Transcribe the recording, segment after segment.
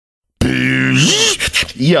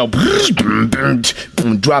Yo,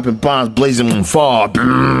 dropping bombs, blazing on far.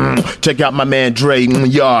 Check out my man Dray,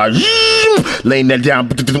 yard. Laying that down,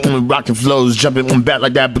 rocking flows, jumping on back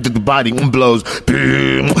like that, but the body blows.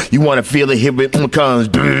 You wanna feel it, here it comes.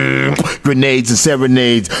 Grenades and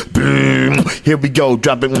serenades. Here we go,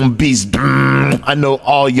 dropping on beats. I know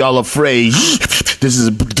all y'all afraid. This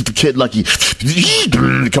is Kid Lucky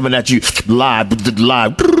coming at you live.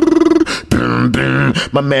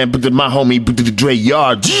 My man, my homie, Dray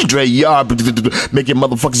Yard, making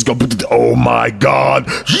motherfuckers go. Oh my God,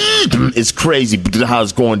 it's crazy. How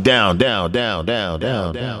it's going down.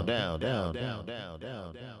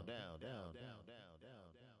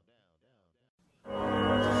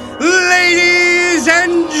 Ladies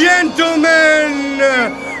and gentlemen,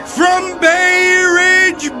 from Bay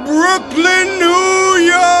Ridge, Brooklyn, New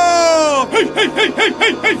York,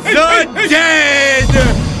 the Ded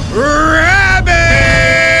Rabbidz!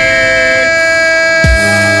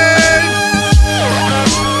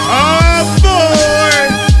 Oh boy!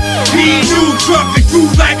 P-New truck that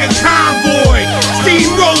grew like a convoy,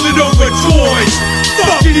 steamrolling over toys,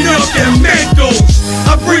 fucking up their mentals.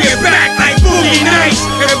 I bring it back like Boogie Nights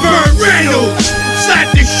and Burt Reynolds.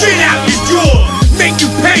 Slap the shit out your jaw, make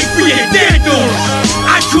you pay for your dentals.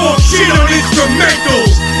 I talk shit on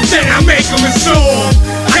instrumentals, then I make them a song.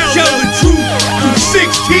 I tell the truth through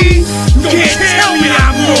 16, you can't tell me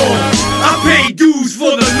I'm wrong. I pay dues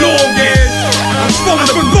for the longest, I'm from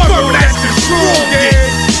the borough that's the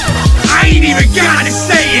strongest. I ain't even gotta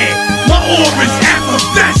say it, my aura's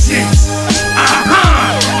effervescence.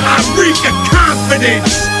 I reek of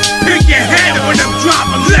confidence, pick your head when I'm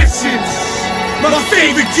dropping lessons. My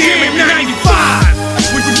favorite jam in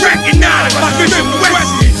 95 was recognized by Smith &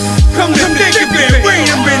 Wesson. Come to think of it, wait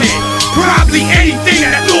a minute, probably anything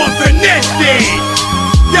that Lord Finesse did.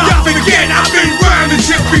 Y'all forget I've been rhyming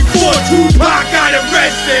since before Tupac got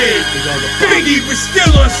arrested. Biggie was still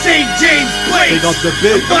on St. James Place.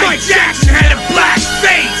 Mike Jackson had a black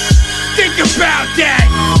face. Think about that.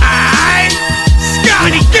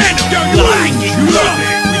 Scotty Denham, you like it, you love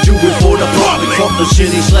it. Do it for the public, from the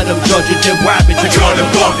cities, let them judge it, then Rabbidz are gonna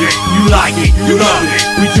bug it. You like it, you love it,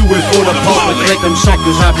 we do it for the public, let them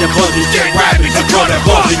suckers have their budgets, then Rabbidz are gonna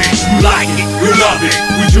bug it. You like it, you love it,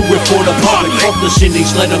 we do it for the public, from the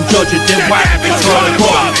cities, let them judge it, then Rabbidz are gonna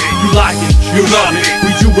bug it. You like it, you love it, we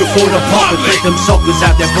do it for the public, let them suckers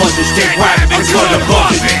have their budgets, then Rabbidz are gonna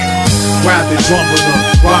bug it. Rabbidz rumbler,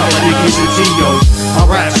 rhyme like Diggy and T.O. My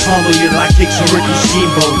raps humble you like kicks and Ricky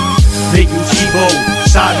Steamboat. Make you T-Bow,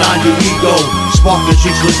 sideline your ego. Spark the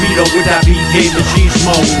chicks libido with that BK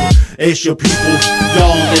machismo. It's your people,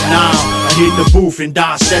 y'all on the now. I hit the booth and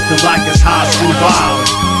dissect them like it's high school vibe.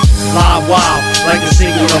 Live wild, like a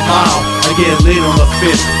single a mile. I get lit on the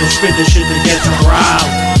fifth and spit the shit that gets around.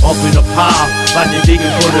 Up in the pile, like they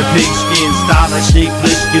digging for the pig skin. Style like Snake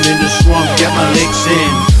Plissken in the scrum, get my licks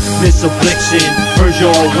in. Miss Affliction, heard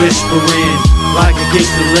y'all whispering. Like a gift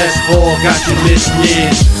to Les Paul, got you listening.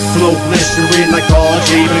 Flow blistering like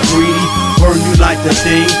RJ McGreedy. Burn you like the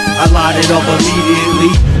thing, I light it up immediately.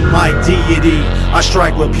 My deity, I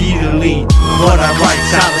strike repeatedly. What I write's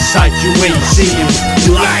out of sight, you ain't seeing.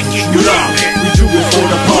 You like it, you love it, we do it for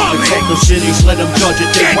the public. Take the cities, let them judge it,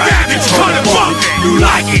 they Rabbidz gonna bug it. You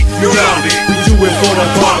like it, you love it, we do it for the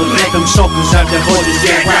public. Let them suckers have their budgets,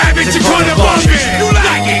 they Rabbidz gonna bug it. You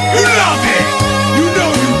like it, you love it, you know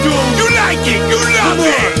you do. You like it, you love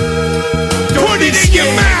it. Put it in your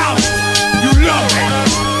mouth, you love it.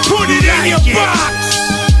 Put it in your box.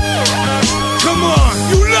 Come on,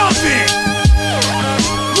 you love it.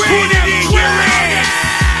 Put it in your ass.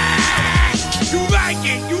 You like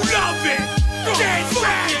it, you love it. Dead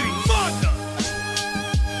Rabbidz, mother.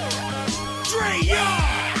 Dray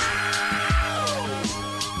Yard.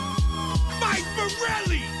 Mike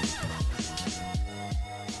Borelli.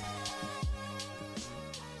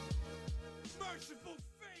 Merciful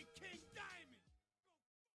Fate, King Diamond.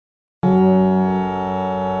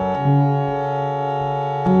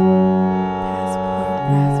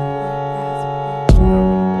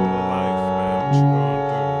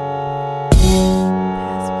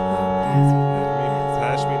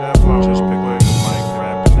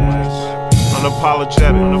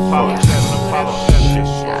 Unapologetic.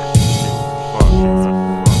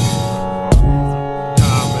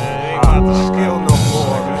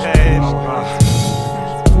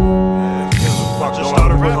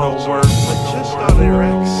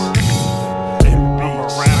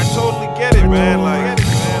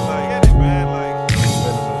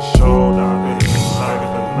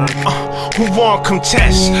 Who want come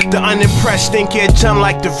test? The unimpressed think get done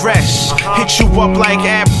like the rest. Hit you up like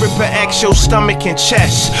Ab Ripper X, your stomach and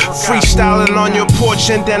chest. Freestyling on your porch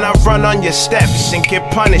and then I run on your steps and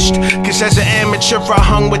get punished. Cause as an amateur I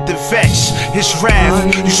hung with the vets. It's wrath.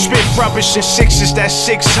 You spit rubbish in sixes, that's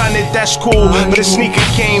 600, that's cool. But a sneaker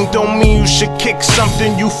game don't mean you should kick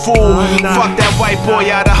something, you fool. Fuck that white boy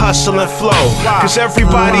out of hustle and flow. Cause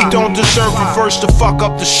everybody don't deserve a verse to fuck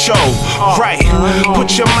up the show. Right,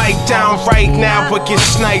 put your mic down right now, but get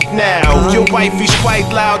sniped now. Your wifey's quite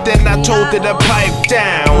loud, then I told her to pipe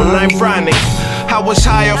down. Ironic, I was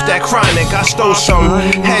high off that chronic. I stole some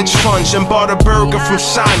hedge funds and bought a burger from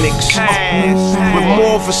Sonic's. With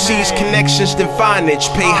more overseas connections than Vonage.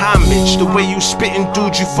 Pay homage, the way you spittin',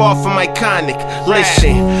 dude, you far from iconic.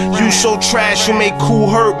 Listen, you so trash, you make Cool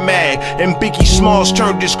Herc mad. And Biggie Smalls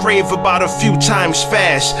turned his grave about a few times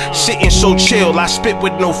fast. Sitting so chill, I spit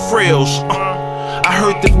with no frills. I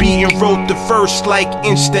heard the beat and wrote the verse like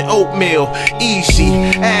instant oatmeal. Easy,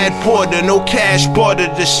 add water, no cash border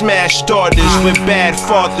to smash daughters with bad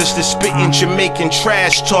fathers. The spittin' Jamaican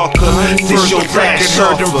trash talker. This your last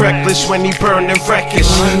heard him reckless when he burned and reckless.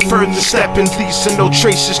 Further stepping, leasing no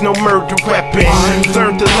traces, no murder weapon.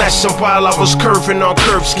 Learned the lesson while I was curving on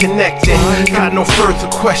curves connecting. Got no further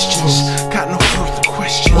questions, got no further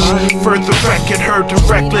questions. Further record, heard the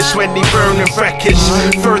reckless when he burning records.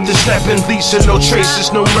 Further stepping, leasing no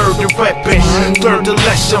traces, no murder weapon. Learned the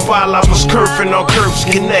lesson while I was curving on curves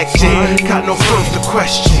connected. Got no further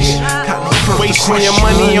questions, got no further wasting questions. Your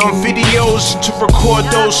money on videos to record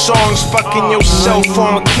those songs. Fucking yourself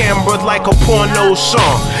on camera like a porno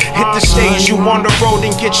song. Hit the stage, you on the road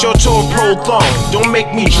and get your tour prolonged. Don't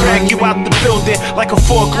make me drag you out the building like a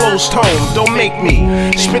foreclosed home. Don't make me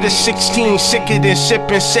spit a 16 sicker than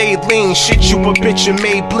sipping saline. Shit, you a bitch and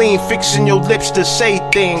Maybelline, fixing your lips to say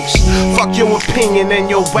things. Fuck your opinion and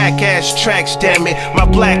your whack ass tracks, damn it. My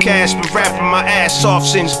black ass been rapping my ass off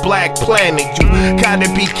since Black Planet. You gotta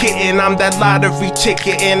be kidding, I'm that lottery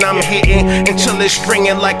ticket and I'm hitting until it's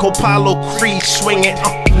ringing like Apollo Creed swinging.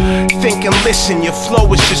 Think and listen, your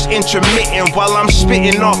flow is just intermittent while I'm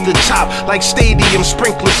spitting off the top like stadium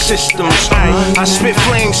sprinkler systems. I spit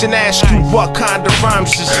flames and ask you what kind of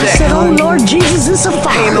rhymes is that? I said, oh Lord Jesus, it's a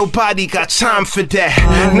fire. Ain't nobody got time for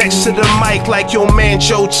that. Next to the mic like your man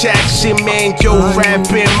Joe Jackson, man, yo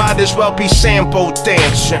rapping, might as well be Sambo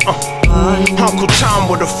dancing. Uncle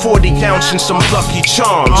Tom with a 40 ounce and some Lucky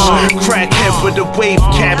Charms. Crackhead with a wave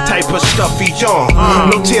cap type of stuff he on.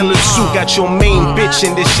 No tailored suit, got your main bitch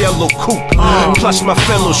in this yellow coupe. Plus my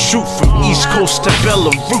fellow shoot from East Coast to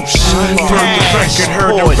Belarus. Further record,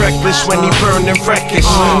 heard the reckless when he burning records.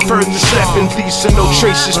 Further stepping, leasing no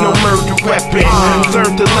traces, no murder weapon.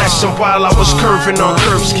 Learned the lesson while I was curving on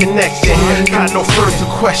curves connecting. Got no further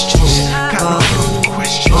questions, got no further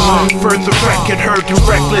questions. Further record, heard the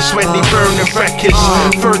reckless when he burning records.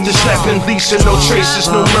 Further stepping, leasing no traces,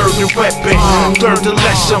 no murder weapon. Learned the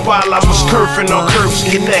lesson while I was curving on curves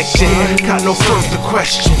connecting. Got no further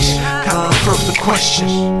questions, got no further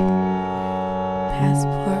questions.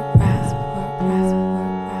 Passport rap.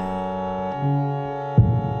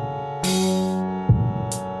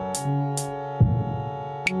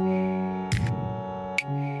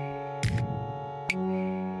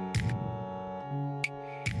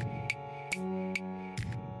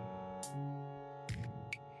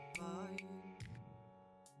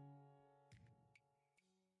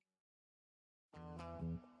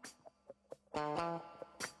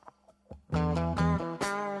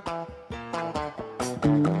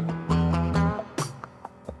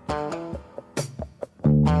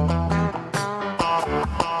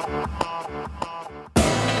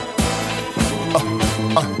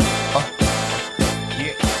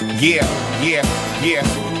 Yeah.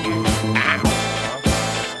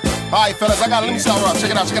 Alright, fellas, let me start off.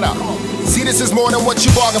 Check it out. See, this is more than what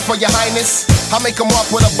you bargained for, your highness. I make them walk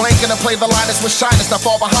with a blanket and play the liners with shyness. Now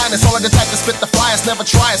fall behind us, only the type to spit the flyers. Never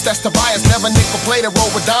try us, that's the bias. Never nickel play to roll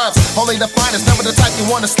with dimes. Only the finest, never the type you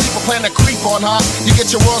want to sleep or plan to creep on, huh? You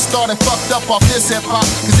get your world started fucked up off this hip-hop.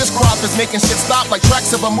 Cause this crop is making shit stop like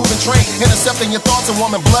tracks of a moving train. Intercepting your thoughts and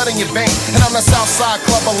warming blood in your vein. And I'm the Southside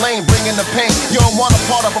Club of Lane, bringing the pain. You don't want a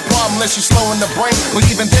part of a problem unless you slow in the brain. But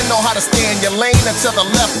even then know how to stay in your lane and to the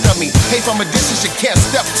left of me. Hey, from a distance you can't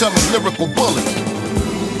step to me, lyrical bully.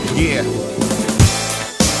 Yeah.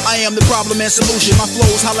 I am the problem and solution. My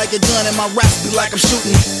flows hot like a gun and my raps be like I'm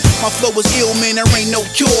shooting. My flow is ill, man, there ain't no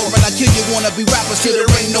cure. And I kill you wanna be rappers till there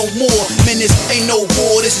ain't no more. Man, this ain't no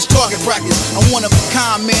war, this is target practice. I'm one of a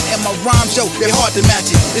kind, man, and my rhymes, yo, they hard to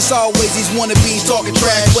match it. It's always these wannabes talking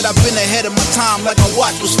trash, but I've been ahead of my time like my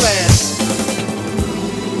watch was fast.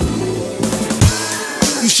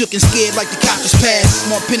 You shook and scared like the cops just passed.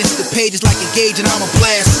 More penance, the pages like a gauge and I'm a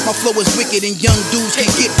blast. My flow is wicked and young dudes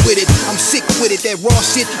can't get with it. I'm sick with it, that raw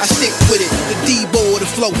shit, I stick with it. The Debo of the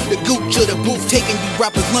flow, the gooch of the booth, taking you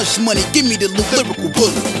rappers lunch money. Give me the lyrical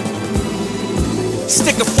bullet.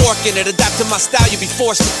 Stick a fork in it, adapt to my style, you be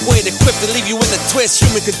forced to quit. Equipped to leave you in a twist,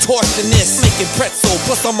 human contortionist. Making pretzel,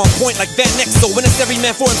 plus I'm on point like Van Exel. When it's every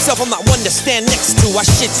man for himself, I'm not one to stand next to. I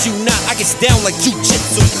shit you not, I get down like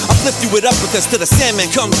jujitsu. I lift you it up because to the Sandman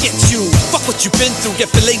come get you. Fuck what you been through, get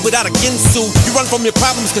filleted without a ginsu. You run from your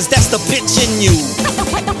problems cause that's the bitch in you.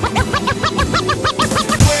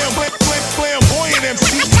 Flamboyant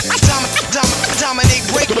MC, dominate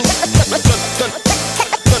breakthrough.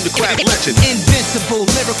 Thundercraft legend, invincible,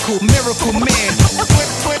 lyrical, miracle man.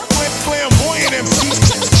 Flamboyant MC,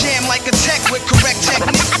 jam like a tech with correct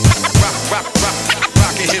technique.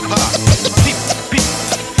 Rockin' hip hop.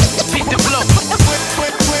 Beat the flow.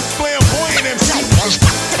 Flamboyant MC,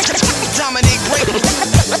 dominate breakthrough.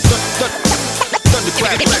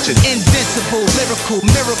 Thundercraft legend, invincible, lyrical,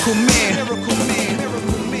 miracle man. Miracle man.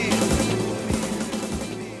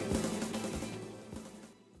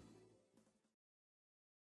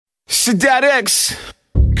 Sadat X,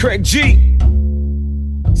 Craig G.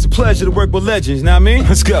 It's a pleasure to work with legends, know what I mean?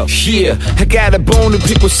 Let's go. Yeah, I got a bone to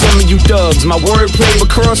pick with some of you thugs. My wordplay will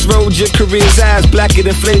crossroads your career's eyes blacker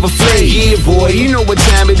than Flavor Flav. Yeah, boy, you know what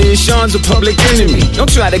time it is. Sean's a public enemy. Don't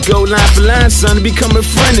try to go line for line, son, to become a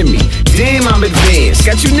friend of me. Damn, I'm advanced.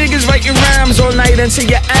 Got you niggas writing rhymes all night until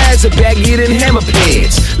your eyes are baggier than hammer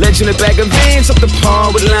pants. Legend of bag of Vans up the par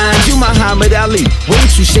with lines. You Muhammad Ali, way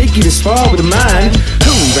too shaky to spar with mine.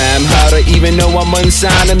 Who rhyme harder, even though I'm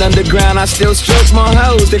unsigned and underground? I still stroke my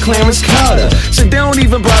hoes, they're Clarence Carter. So don't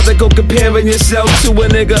even bother go comparing yourself to a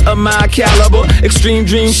nigga of my caliber. Extreme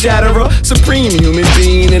dream shatterer, supreme human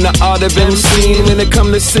being in the art of MCing. When it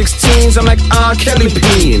come to 16s, I'm like R. Kelly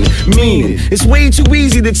peeing. Meaning, it's way too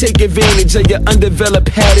easy to take advantage of your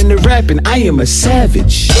undeveloped pattern of rapping. I am a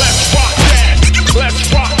savage. let's rock that.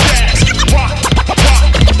 Let's rock that. Rock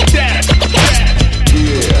that.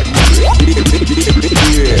 Yeah.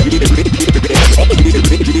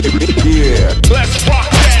 Let's rock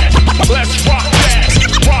that. Let's rock that.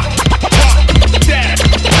 Rock that.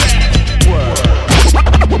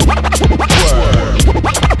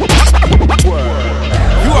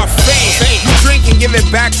 You are a fan. You drink and give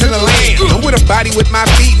it back to the land. I'm with a body with my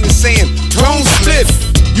feet in the sand. Tone spliff.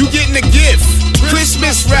 You getting a gift.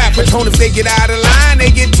 Christmas rap. But if they get out of line,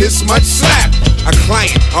 they get this much slap. A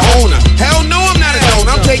client, a owner. Hell no, I'm not a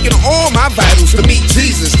donor. I'm taking all my vitals to meet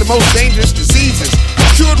Jesus. The most dangerous diseases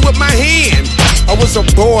cured with my hand. I was a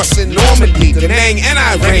boss in Normandy, Da Nang, and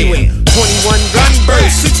I ran. 21 gun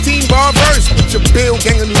burst, 16 bar verse with your Bill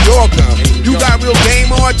gang of New Yorker. You got real game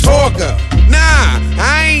or a talker? Nah,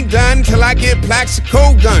 I ain't done till I get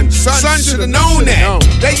Plaxico gun. Son should've known that.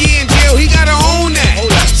 That year in jail, he gotta own that.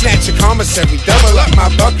 Snatch a commissary, double up my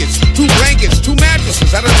buckets. 2 blankets, 2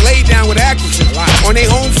 mattresses. I done laid down with actresses on their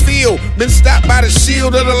home field. Been stopped by the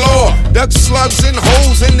shield of the law. Duck slugs and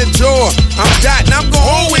holes in the jaw. I'm Dot and I'm gonna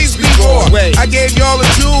always be raw. I gave y'all a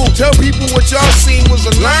tool. Tell people what y'all seen was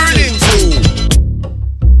a learning tool.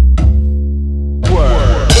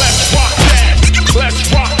 Word. Let's rock that. Let's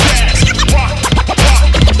rock that. Rock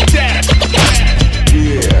that.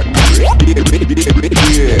 Yeah.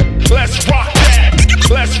 Let's rock that.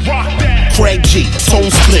 Let's rock that. Craig G, tone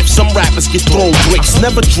split. Some rappers get thrown bricks.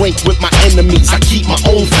 Never drink with my enemies. I keep my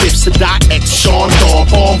own fifths. Sadat X, Chaundon,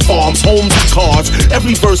 bomb farms, homes and cars.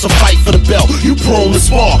 Every verse a fight for the belt. You prone to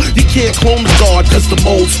spar. You can't clone the guard cause the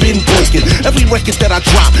mold's been broken. Every record that I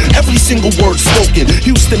drop, every single word spoken.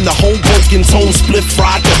 Houston, the whole broken tone split,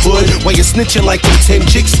 fried the hood. While you're snitching like them 10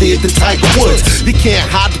 chicks did the Tiger Woods. You can't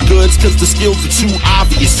hide the goods cause the skills are too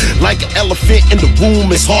obvious. Like an elephant in the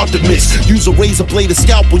room, it's hard to miss. Use a razor blade, a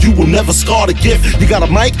scalpel, you will never scar the gift. You got a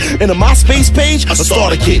mic and a MySpace page, a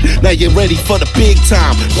starter kit. Now you're ready for the big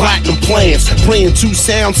time. Platinum plans, playing 2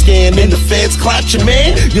 sound scan in the feds. Clap your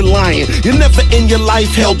man, you're lying. You never in your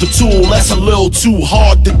life held a tool. That's a little too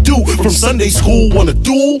hard to do. From Sunday school, want a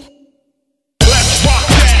duel? Let's rock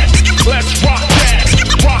that. Let's rock that.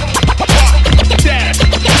 Rock that.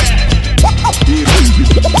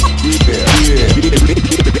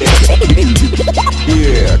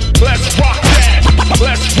 Yeah. Let's rock that.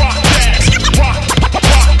 Let's rock that. Rock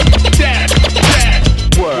that.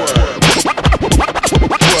 Word.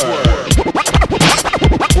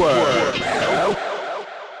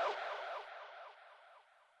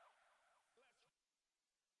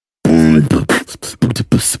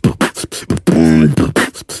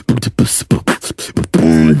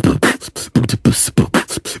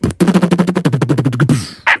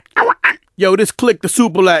 Yo, this click the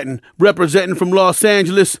Super Latin, representing from Los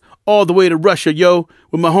Angeles all the way to Russia, yo,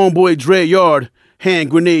 with my homeboy Dray Yard, hand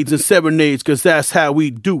grenades and serenades, cause that's how we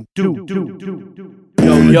do. Yo,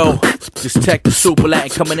 this Tech the Super Latin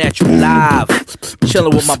coming at you live.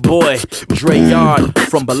 Chilling with my boy, Dray Yard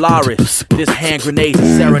from Belarus. This hand grenades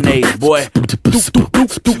and serenades, boy.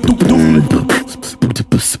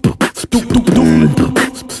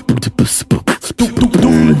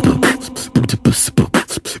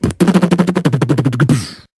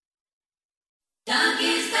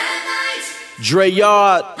 Dray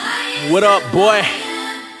Yard, what up, boy?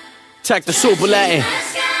 Tech the Super Latin.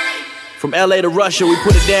 From LA to Russia, we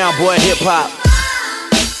put it down, boy, hip hop.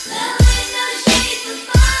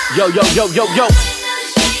 Yo.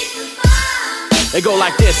 They go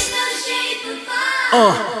like this.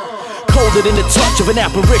 Colder than the touch of an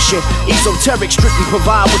apparition. Esoteric, strictly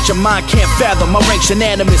provide what your mind can't fathom. My rank's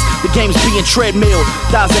unanimous, the game's being treadmill.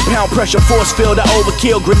 1,000-pound pressure force field, I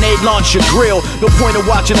overkill. Grenade launch your grill, no point in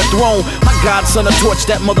watching a throne. My godson a torch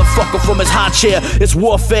that motherfucker from his high chair. It's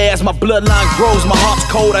warfare as my bloodline grows. My heart's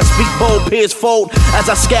cold, I speak bold, peers fold.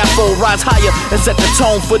 As I scaffold, rise higher and set the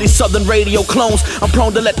tone for these southern radio clones. I'm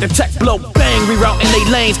prone to let the tech blow, bang, rerouting they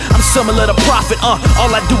lanes. I'm similar to Prophet, all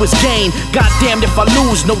I do is gain. Goddamn if I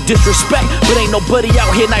lose, no disrespect, but ain't nobody out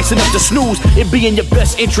here nice enough to snooze. It be in your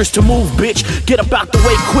best interest to move, bitch. Get up out the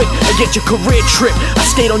way quick and get your career trip. I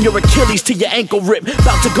stayed on your Achilles till your ankle rip.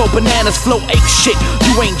 About to go bananas, flow ape shit.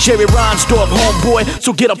 You ain't Jerry Reinsdorf, homeboy,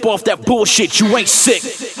 so get up off that bullshit. You ain't sick,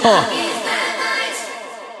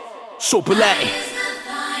 Super Latin.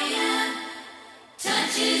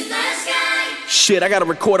 Shit, I gotta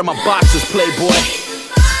record on my boxes, playboy.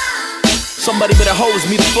 Somebody better hose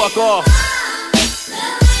me the fuck off.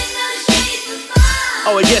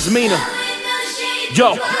 Oh, and yes, Mina.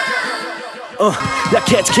 Yo. Y'all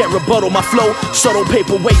cats can't rebuttal my flow. Subtle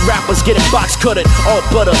paperweight rappers getting box cutted. All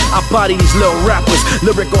butter, I body these little rappers.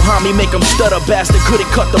 Lyrical homie make them stutter. Bastard couldn't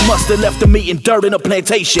cut the mustard, left them eating dirt in a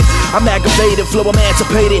plantation. I'm aggravated, flow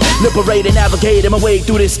emancipated, liberated, navigating my way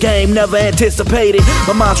through this game, never anticipated.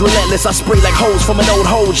 My mind's relentless, I spray like hoes from an old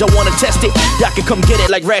hose. Y'all wanna test it? Y'all can come get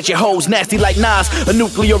it like ratchet hoes, nasty like Nas. A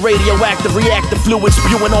nuclear radioactive reactive fluid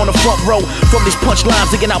spewing on the front row. From these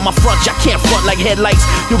punchlines digging out my front, y'all can't front like headlights.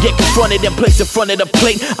 You'll get confronted and placed in front of the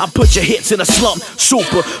plate. I put your hits in a slump.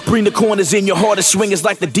 Super, bring the corners in. Your hardest swingers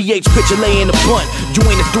like the DH pitcher laying the bunt. You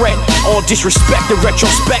ain't a threat, all disrespect and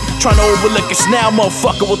retrospect. Trying to overlook us now,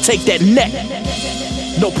 motherfucker, will take that net.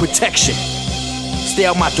 No protection, stay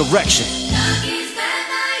out my direction.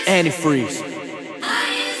 Antifreeze.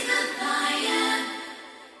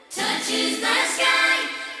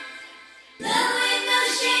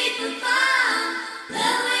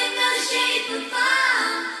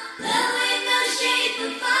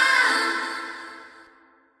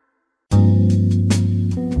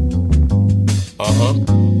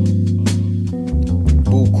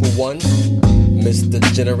 Bukue 1, Mr.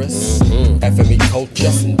 Generous, FME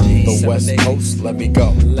culture, the West Coast, let me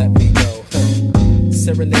go.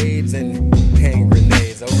 Serenades and hand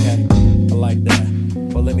grenades, okay, I like that.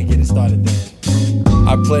 Well, let me get it started then.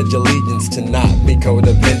 I pledge allegiance to not be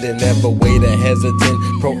codependent, never wait a hesitant,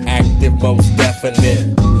 proactive most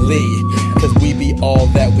definitely. Cause we be all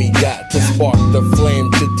that we got to spark the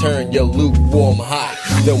flame to turn your lukewarm hot.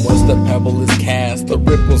 Then once the pebble is cast, the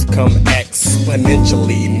ripples come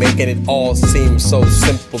exponentially, making it all seem so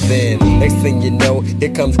simple. Then next thing you know, here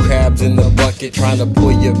comes crabs in the bucket trying to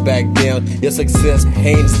pull you back down. Your success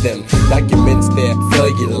pains them, documents their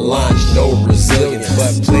failure to launch. No resilience,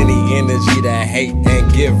 but plenty energy to hate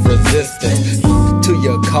and give resistance to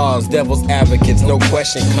your cause. Devil's advocates, no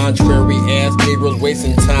question. Contrary ass Negroes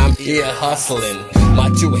wasting time here hustling. My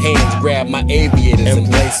two hands grab my aviators and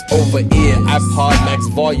place over ear. I pod max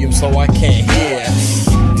volume so I can't hear.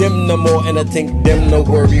 Them no more and I think them no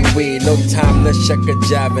worry we. No time to shuck a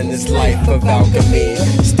job in this life of alchemy.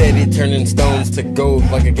 Steady turning stones to gold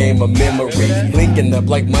like a game of memory. Linking up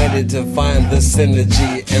like-minded to find the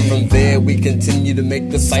synergy. And from there we continue to make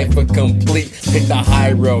the cipher complete. Pick the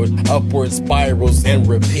high road, upward spirals and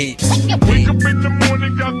repeat. Wake up in the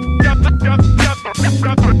morning, got the yearning for Wake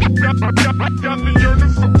up in the morning, got the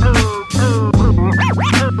yearning for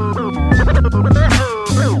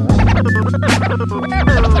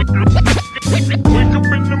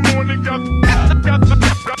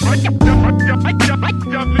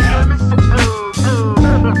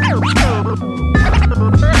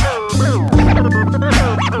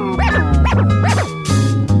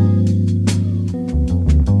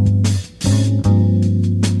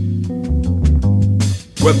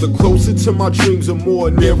Whether closer till my dreams are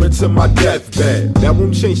more nearer to my deathbed. That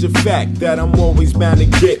won't change the fact that I'm always bound to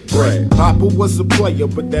get bread. Papa was a player,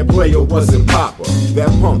 but that player wasn't Papa. That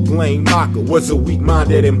punk lame mocker was a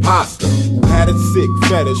weak-minded imposter who had a sick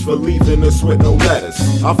fetish for leaving us with no letters.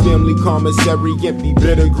 Our family commissary empty,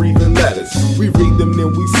 bitter, grieving letters. We read them,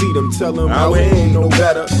 then we see them, tell them how it ain't no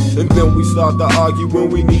better. And then we start to argue when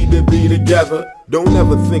we need to be together. Don't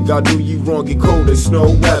ever think I'll do you wrong in cold as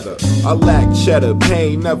snow weather. I lack cheddar,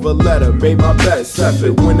 pain, never let her. Made my best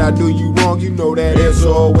effort. When I do you wrong, you know that answer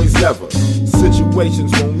always never.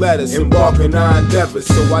 Situations won't let us embark on our endeavors,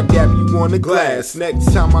 so I dap you on the glass.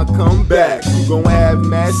 Next time I come back, you gon' have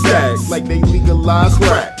mad sacks like they legalize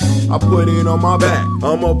crack. I put it on my back,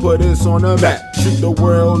 I'ma put this on the map. Treat the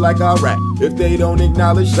world like Iraq if they don't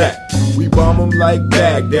acknowledge that. We bomb them like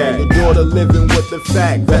Baghdad. The daughter living with the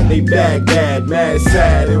fact that they Baghdad. Mad,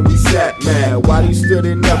 sad, and we sat mad. Why they stood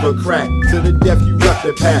and never cracked? To the death you rep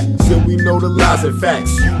the pack. Still we know the lies and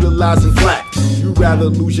facts, utilizing flack. You rather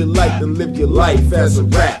lose your life than live your life as a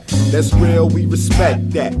rat. That's real, we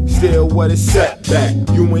respect that. Still what is setback.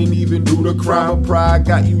 You ain't even do the crime of pride.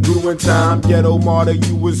 Got you doing time. Ghetto martyr,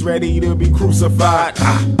 you was ready to be crucified.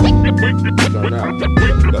 Turn out.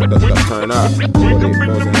 Turn up. What they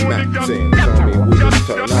posing the map saying, tell me we just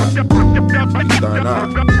turn up. Turn up.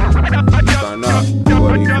 Turn up.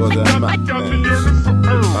 What they posing the map saying,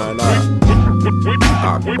 turn up.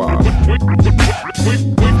 Akbar.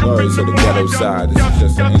 Sorry to the ghetto side, this is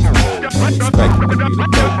just an intro. I'm expecting to be the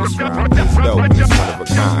dopest round. It's dope and it's one of a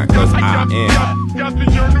kind, cause I am.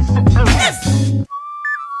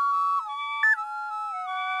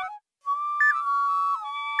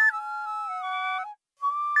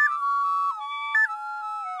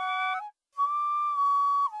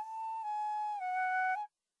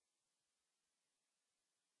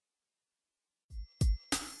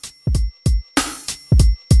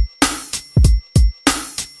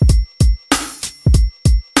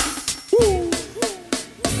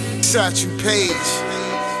 Satchel Page,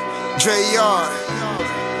 Dray.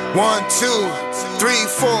 1, 2, 3,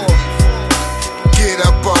 4. Get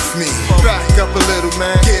up off me. Back up a little,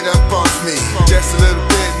 man. Get up off me. Just a little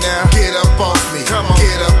bit now. Get up off me. Come on.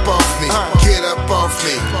 Get up off me. Get up off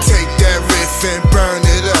me. Take that riff and burn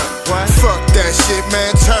it up. Fuck that shit,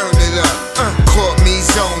 man. Turn it up. Caught me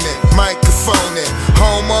zoning, microphoning.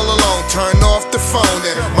 Home all alone. Turn off the phone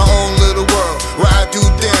and my own little world where I do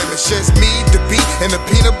damage. Just me, the beat, and a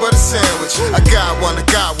peanut butter sandwich. I got one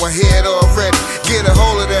hit already. Get a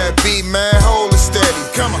hold of that beat, man. Hold it steady.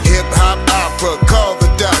 Come on. Hip hop opera. Call the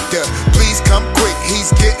doctor. Please come quick.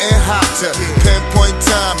 He's getting hotter. Pinpoint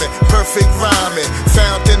timing. Perfect rhyming.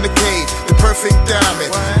 Found in the cave. The perfect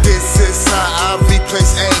diamond. This is how I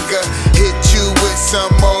replace anger. Hit you with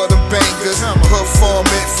some more of them bangers. Perform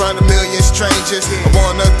in front of million strangers. I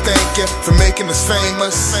wanna thank you for making us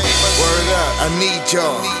famous. Word up, I need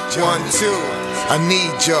y'all. 1, 2, I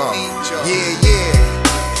need y'all. Yeah.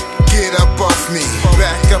 Get up off me.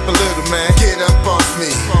 Back up a little, man. Get up off me.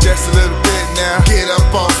 Just a little bit now. Get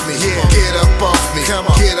up off me. Yeah. Get up off me. Come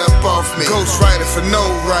on. Get up off me. Ghost writer for no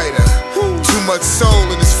writer. Too much soul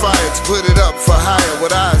in this fire to put it up for higher.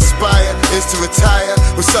 What I aspire is to retire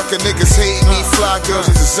with sucker niggas hating me, fly girls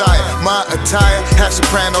with desire. My attire, half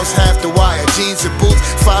sopranos, half the wire. Jeans and boots,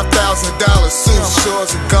 $5,000 suits.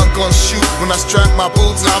 Shorts and gun gon' shoot. When I strap my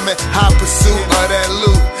boots, I'm in high pursuit of that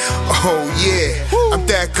loot. Oh yeah, I'm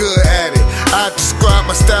that good at it. I describe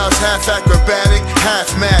my styles half acrobatic, half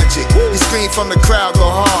magic. You scream from the crowd, go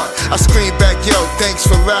hard. I scream back, yo, thanks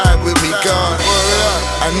for riding with me, God. Word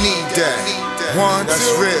up, I need that. 1,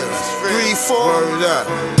 that's real. 3, 4. Word up.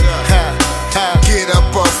 Get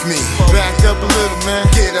up off me. Back up a little, man.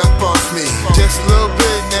 Get up off me. Just a little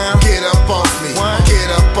bit now. Get up off me.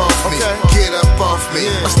 Get up off me. Get up off me.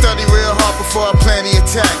 I study real hard before I plan the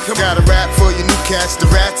attack. Got a rap for your new cats. The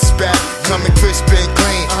rats is back. Coming crisp and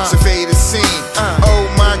clean. Survey the scene. Oh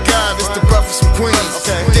my God, it's the roughest from Queens.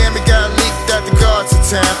 Damn, it got leaked out the guards in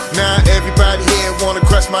town. Now everybody here wanna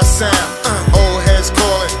crush my sound. Old heads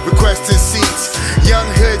calling, requesting seats. Young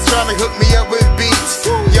hoods trying to hook me up with beats.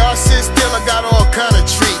 Y'all sit still, I got all kind of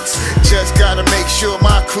treats. Just gotta make sure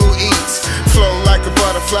my crew eats. Flow like a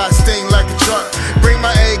butterfly, sting like a truck. Bring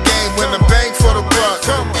my A game when I bang for the buck.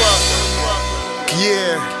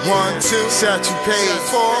 Yeah, 1, 2, Satchel Page.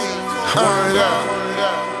 4, word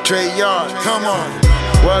up. Dray, come on.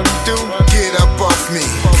 What we do? Get up off me.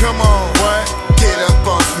 Come on, what? Get up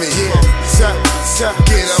off me. Yeah.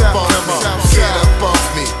 Get up off me. Get up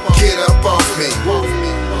off me. Get up off me.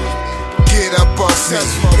 Get up off me.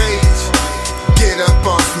 Get up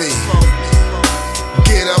off me.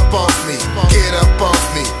 Get up off me. Get up off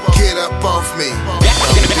me. Get up off me.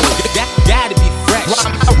 Gotta be fresh.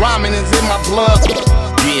 Rhyming is in my blood.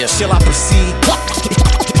 Yeah. Shall I proceed?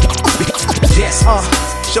 Yes.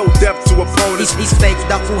 Show depth to opponents. These fake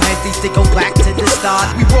duffel heads, these they go back to the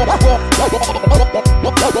start. We raw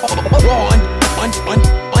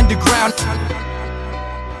underground.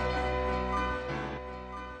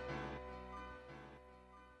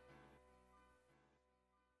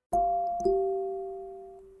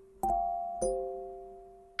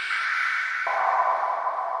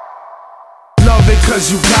 Cause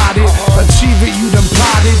you got it, achieve it, you done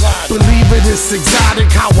plotted. Believe it, it's exotic.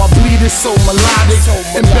 How I bleed is so melodic.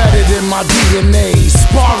 Embedded in my DNA.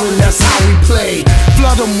 Sparring, that's how we play.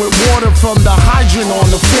 Flood them with water from the hydrant on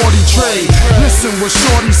the 40 tray. Listen what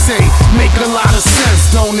Shorty say, make a lot of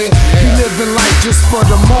sense, don't it? He living life just for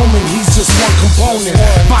the moment, he's just one component.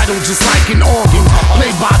 Vital just like an organ,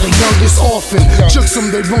 played by the youngest orphan. Jukes them,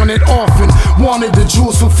 they run it often. Wanted the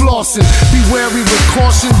jewels for flossing. Be wary with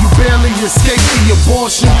caution, you barely escape the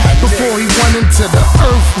abortion. Before he went into the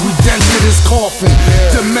earth, we dented his coffin.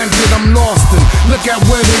 Demented, I'm lost in. Look at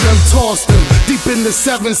where they done tossed him. Deep in the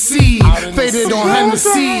 7th sea, faded on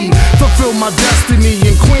Hennessy. Fulfill my destiny,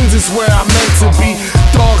 and Queens is where I'm meant to be.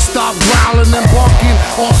 Dogs stop growling and barking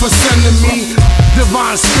off of sending me.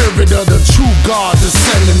 Divine spirit of the true God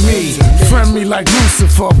descending me. Friendly like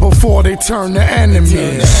Lucifer before they turn to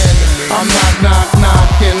enemies. I'm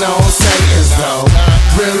knocking on Satan's door.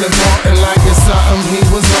 Real important like it's something he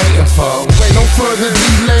was waiting for. No further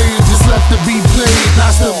delay, just let the beat play.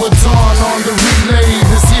 Pass the baton on the relay.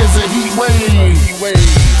 This here's a heat wave.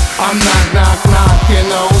 I'm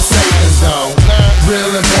knocking on Satan's door.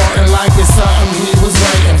 Real important like it's something he was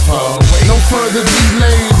waiting for. No further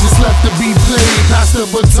delay, just let the beat play. Pass the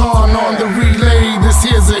baton on the relay. This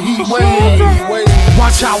here's a heat wave.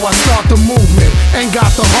 Watch how I start the movement. Ain't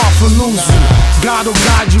got the heart for losing. God will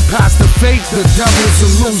guide you past the fake, the devil's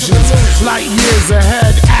illusions. Light years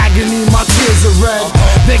ahead, agony, my tears are red.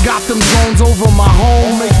 They got them drones over my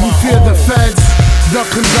home, make me fear the feds. The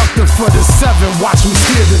conductor for the 7, watch me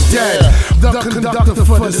steer the dead. The conductor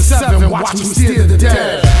for the 7, watch me steer the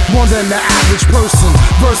dead. More than the average person,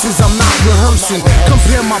 verses I'm not rehearsing.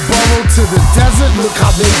 Compare my borough to the desert, look how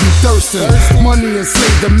they be thirsting. Money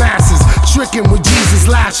enslaved the masses, stricken with Jesus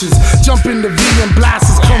lashes. Jump in the V and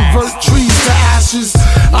blasters, convert trees to ashes.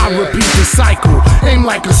 I repeat the cycle, aim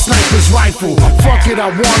like a sniper's rifle. Fuck it, I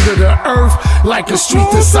wander the earth like a street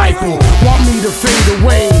disciple. Want me to fade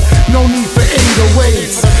away, no need for 808.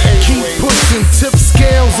 Keep pushing, tip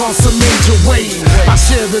scales on some major weight. I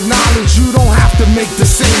share the knowledge, you don't have to make the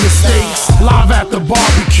same mistakes. Live at the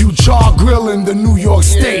barbecue, char grilling the New York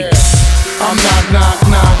steaks. I'm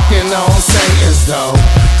knocking on Satan's door.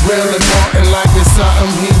 Real important like it's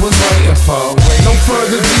something he was waiting for. No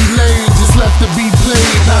further delay, just let the beat play.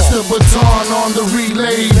 Pass the baton on the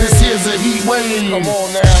relay. This here's a heat wave. Come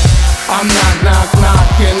on now. I'm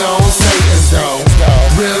knocking on Satan's door.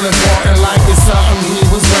 Real important like it's something he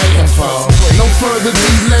was waiting for. No further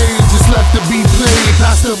delay, just let the beat play.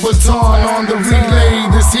 Pass the baton on the relay.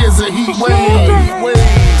 This here's a heat wave.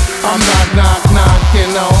 I'm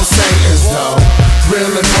knocking on Satan's door.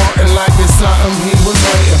 Real important like it's something he was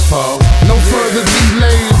waiting for. No further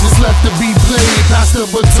delay, just let the beat play. Pass the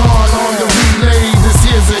baton on the relay. This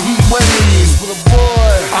here's a heat wave.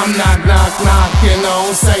 I'm knocking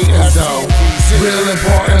on Satan's door. Real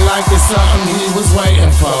important like it's something he was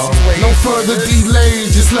waiting for. No further delay,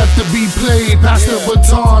 just let the beat play. Pass the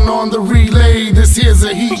baton on the relay. This here's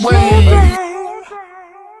a heat wave.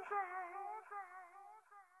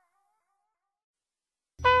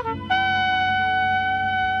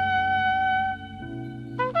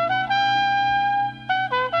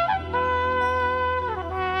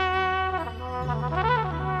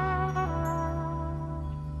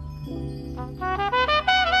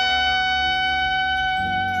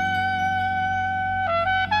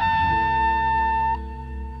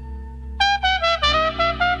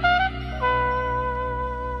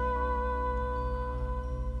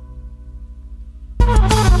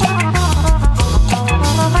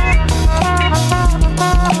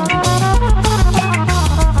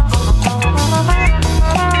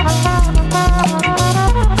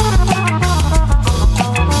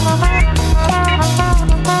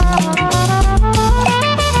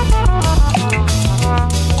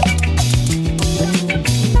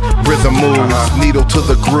 Needle to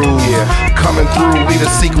the groove, coming through, lead a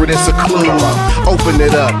secret, it's a clue. Open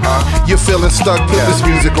it up, you're feeling stuck, put this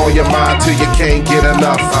music on your mind till you can't get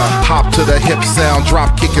enough. Hop to the hip sound,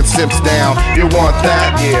 drop kicking simps down. You want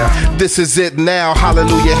that? This is it now.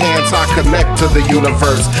 Hallelujah, hands I connect to the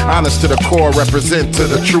universe. Honest to the core, represent to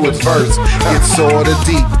the truest verse. It's sorta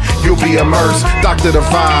deep, you'll be immersed. Doctor the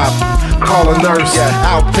vibe, call a nurse.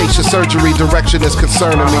 Outpatient surgery, direction is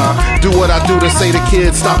concerning me. Do what I do to say the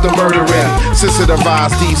kids stop the murdering.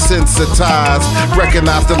 Sensitized, desensitized.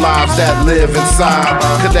 Recognize the lives that live inside.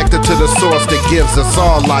 Connected to the source that gives us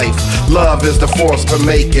all life. Love is the force to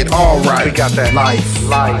make it alright. We got that life,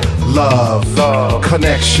 love,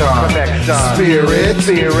 connection, spirit,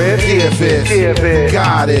 give it,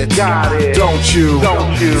 got it, don't you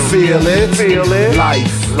feel it,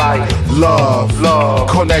 life, love,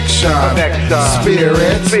 connection,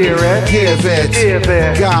 spirit, give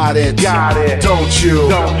it, got it, don't you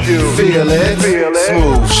feel it,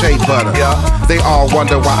 smooth, shea butter. They all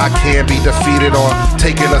wonder why I can't be defeated or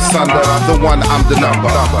taken asunder. The one, I'm the number.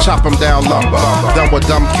 Chop them down lumber. Done with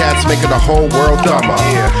dumb cats, making the whole world dumber.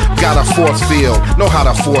 Got a force field, know how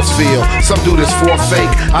to force feel. Some do this for fake,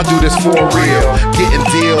 I do this for real. Getting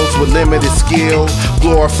deals with limited skill.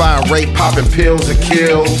 Glorifying rape, popping pills and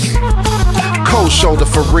kills. Cold shoulder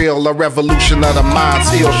for real, a revolution of the mind,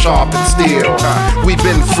 steel sharp and steel. We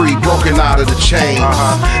been free, broken out of the chains.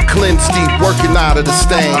 Cleansed deep, working out of the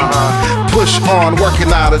stain. Push on, working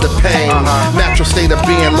out of the pain. Natural state of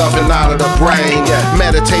being, loving out of the brain.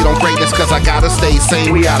 Meditate on greatness, cause I gotta stay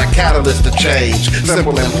sane. We got a catalyst to change,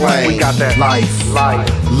 simple and plain. We got that life,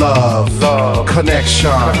 love, connection,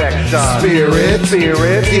 spirit,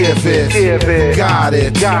 give it, got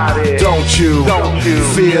it, don't you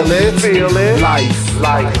feel it, life,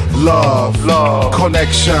 love,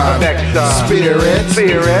 connection,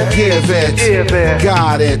 spirit, give it,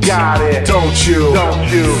 got it, don't you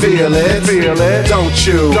feel it, don't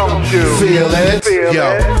you feel it,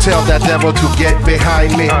 yo, tell that devil to get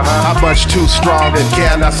behind me, I'm much too strong and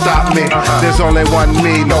cannot stop me, there's only one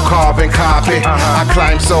me, no carbon copy, I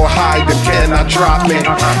climb so high them cannot drop me,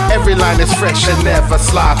 every line is fresh and never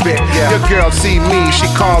sloppy, your girl see me, she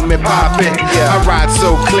call me poppy, I ride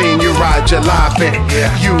so clean, you ride jalopy,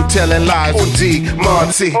 you telling lies with D,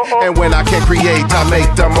 Monty, and when I can create, I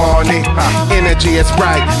make the money, energy is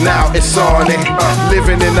bright, now it's on it,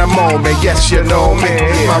 living in the moment, yes you know me,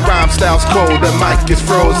 my rhyme style's cold, the mic is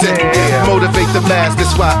frozen, motivate the mass,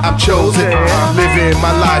 that's why I'm chosen, living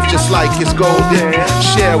my life just like it's golden,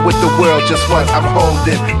 share with the world just what I'm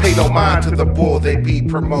holding, pay no mind to the bull they be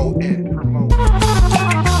promoting.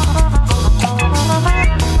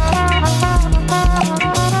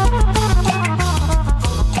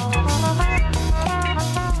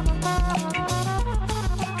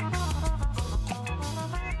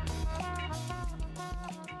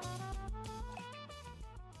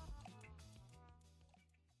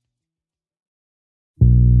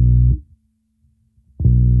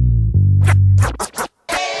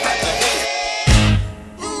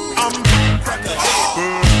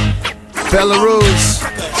 Belarus,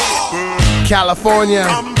 California,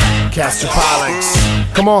 Castor Pollux.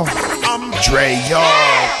 Come on, Dray, y'all.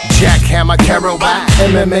 Jackhammer, Kerouac,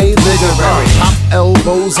 MMA, literary. Pop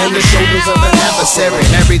elbows and the shoulders of an adversary.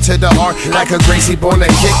 Married to the art like a Gracie born to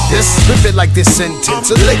kick this. Rip it like this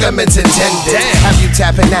sentence, ligaments intended. Have you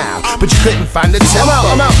tapping now, but you couldn't find the tempo.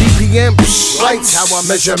 I'm out, BPM, lights, how I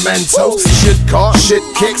measure mentos. Shit call, shit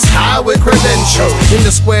kicks, high with credentials. In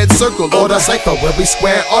the squared circle, or the cypher where we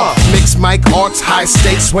square off. Mixed mic arts, high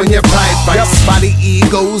stakes when your pride fights. Body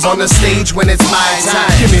egos on the stage when it's my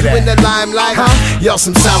time. Give me that. You in the limelight, y'all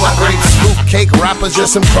some sour grapes. Fruit cake rappers,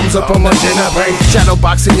 just some crumbs up on my dinner plate. Shadow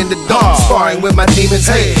boxing in the dark, sparring with my demons.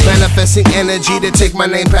 Hey, manifesting energy to take my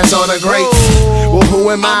name past all the greats. Well, who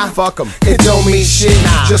am I? Fuck 'em. It don't mean shit.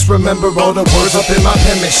 Just remember all the words up in my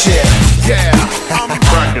penmanship. Yeah.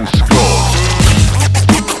 Krackin Skullz.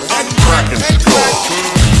 Krackin Skullz.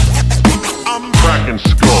 Krackin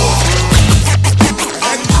Skullz.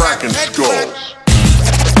 Krackin Skullz.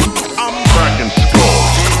 Krackin Skullz.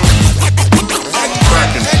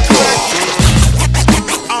 Krackin Skullz.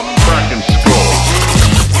 Krackin Skullz.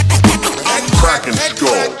 Krackin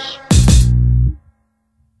Skullz.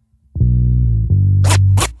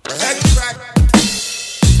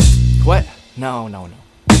 What? No.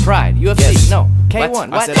 Pride, UFC, no. K1,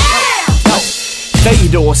 what? No.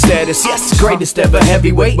 Fedor status, yes, greatest ever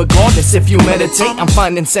heavyweight. Regardless if you meditate, I'm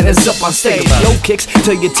finding centers up on stage. Low kicks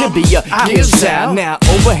to your tibia, gives out. Now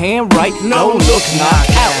overhand right, no look, knock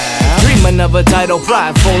out. Dreaming of a title,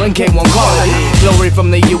 prideful and K1 quality. Glory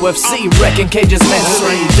from the UFC, wrecking cages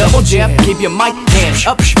mentally. Double jab, keep your mic hands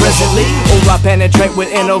up presently. Or I penetrate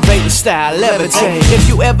with innovative style, levitate. If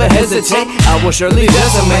you ever hesitate, I will surely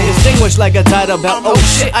decimate. Distinguished like a title belt, oh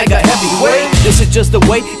shit, I got heavyweight. This is just the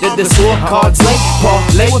way that the scorecards lay.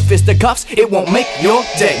 Parlay with fisticuffs, it won't make your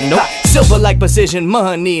day. Nope. Silver like precision,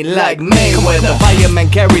 money like Mayweather. Fireman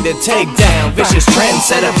carry the takedown. Vicious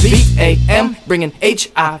trendsetter. BAM, bringing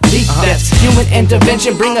HIV. That's human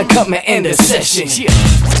intervention. Bring a coming into session.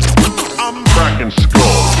 I'm Krackin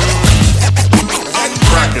Skullz.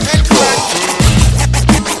 Krackin Skullz.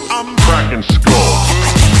 I'm Krackin Skullz.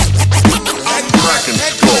 Krackin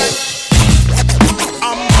Skullz.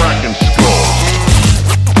 I'm Krackin Skullz.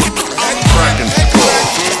 Krackin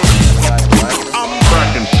Skullz. I'm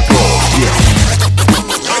Krackin Skullz.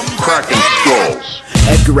 I'm Krackin Skullz.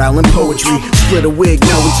 Edgar Allan poetry, split a wig,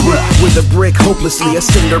 no it's weak. With a brick, hopelessly a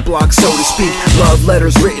cinder block, so to speak. Love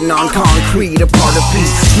letters written on concrete, a part of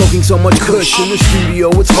peace. Smoking so much kush in the studio,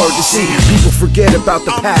 it's hard to see. People forget about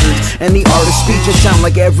the patterns and the art of speech and sound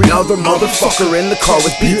like every other motherfucker in the car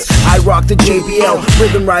with beats. I rock the JBL,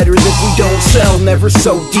 rhythm riders if we don't sell. Never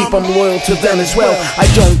so deep, I'm loyal to them as well. I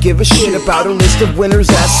don't give a shit about a list of winners,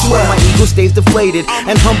 I swear. My ego stays deflated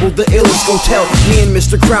and humbled, the illest go tell. Me and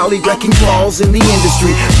Mr. Crowley wrecking balls in the industry.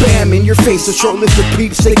 Bam, in your face, a short list of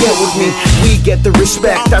peeps, they get with me. We get the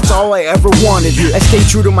respect, that's all I ever wanted. I stayed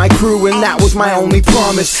true to my crew and that was my only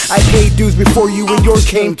promise. I paid dues before you and yours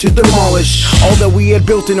came to demolish all that we had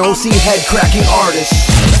built in OC head cracking artists.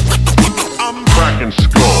 I'm Krackin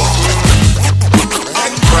Skullz.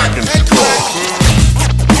 Krackin Skullz.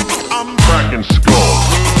 I'm Krackin Skullz.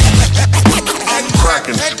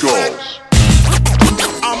 Krackin Skullz.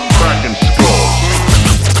 I'm Krackin Skullz.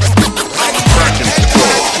 Krackin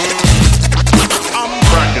Skullz. I'm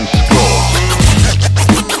Krackin Skullz.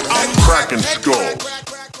 I'm Krackin Skullz.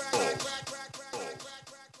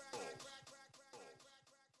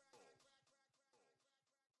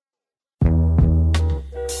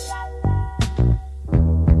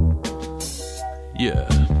 Yeah.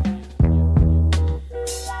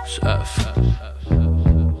 Chef.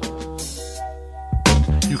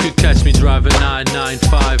 You could catch me driving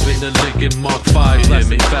 995 in the Lincoln Mark 5.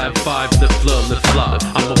 Blasting Fab 5, the flood, the fly.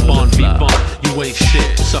 I'm a Bond V bump, you ain't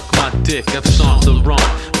shit. Suck my dick, F song the wrong.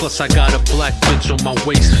 Plus I got a black bitch on my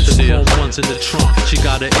waist. The chrome one's in the trunk. She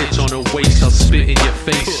got an itch on her waist. I'll spit in your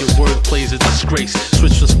face. Your wordplay's a disgrace.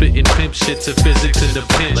 Switch from spitting pimp shit to physics in the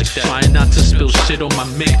pinch. Like trying not to spill shit on my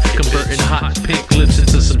mic. Converting hot pink lips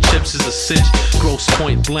into some chips is a cinch. Gross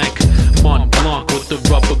point blank. Mont Blanc with the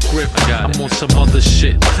rubber grip. I'm on some other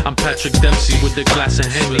shit. I'm Patrick Dempsey with the glass of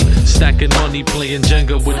Henny. Stacking money, playing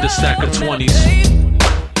Jenga with the stack of 20s.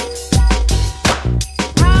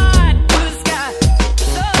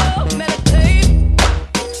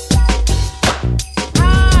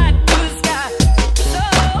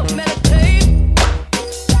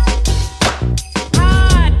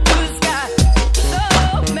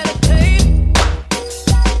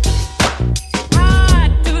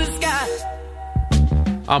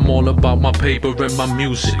 I'm all about my paper and my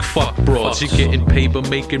music. Fuck broads, you getting paper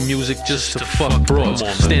making music just to fuck broads.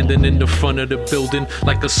 Standing in the front of the building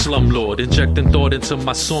like a slumlord, injecting thought into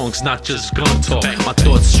my songs, not just gun talk. My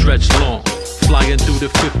thoughts stretch long. Flying through the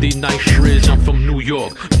 59th bridge, I'm from New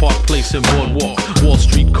York. Park Place and Boardwalk, Wall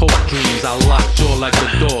Street coke dreams. I lock jaw like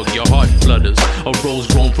a dog, your heart flutters. A rose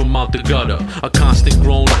grown from out the gutter, a constant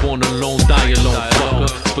grown, born alone, die alone. Fucker,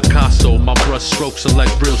 it's Picasso, my brush strokes are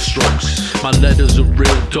like real strokes. My letters are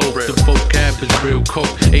real dope, the vocab is real coke.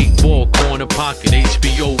 8-ball, corner pocket,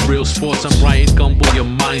 HBO, real sports. I'm writing gumbo, your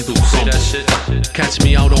mind will crumble. Catch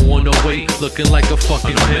me out on 108, looking like a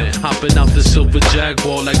fucking pimp. Hopping out the silver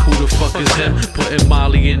Jaguar like who the fuck is him? Putting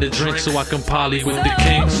Molly in the drink so I can poly with the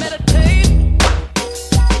kings.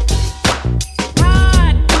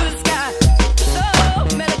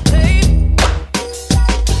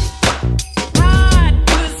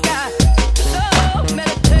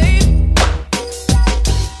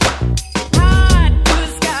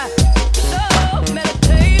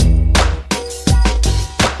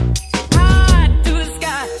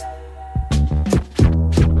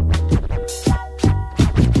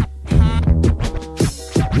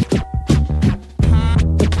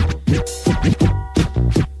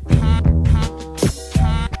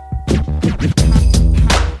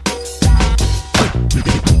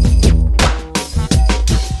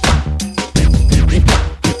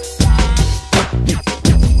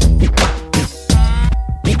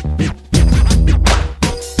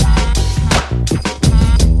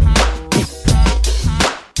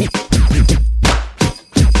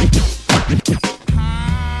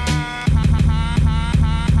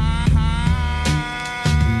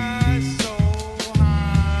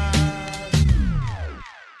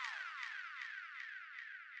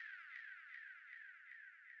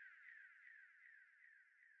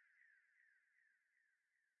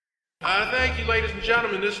 Thank you, ladies and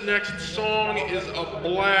gentlemen. This next song is a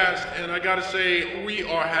blast, and I gotta say, we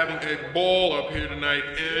are having a ball up here tonight.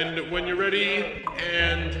 And when you're ready,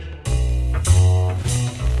 and...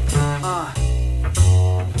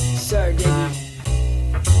 Sir Diggy,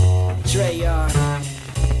 Dray,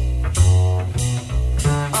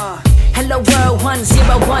 Hello world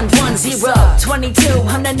 10110 22,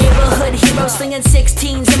 I'm the neighborhood hero, slinging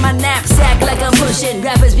 16s in my knapsack like I'm pushing.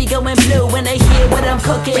 Rappers be going blue when they hear what I'm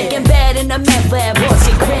cooking. Breaking bad in the meth lab, boss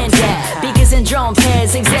your granddad. Beakers and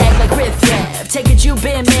Drumpads, zigzag like riff-raff. Take it, you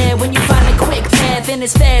been mad when you find a quick path, and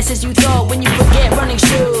as fast as you thought when you forget running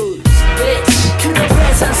shoes. Bitch, to the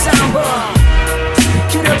brass ensemble,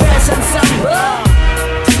 to the brass ensemble,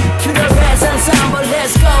 to the brass ensemble.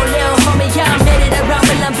 Let's go, little homie, I'm ready to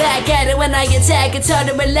rumble. I'm back at it when I attack. It's hard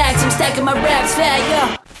to relax, I'm stacking my raps fat,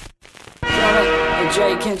 yo. Hey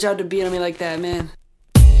Dray, can't y'all to beat on me like that, man?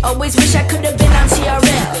 Always wish I could've been on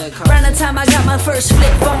TRL. Around the time I got my first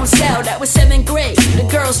flip phone cell, that was 7th grade. The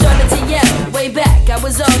girls started to yell. Way back, I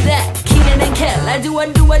was all that. Keenan and Kel, I do. Ooh,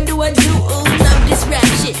 love this rap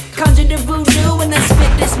shit. Conjure the voodoo when I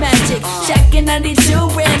spit this magic. Shaq in 92,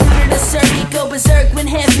 ran through the circuit. Go berserk when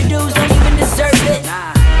half your dudes don't even deserve it.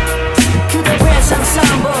 To the brass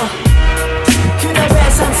ensemble, to the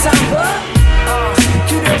brass ensemble,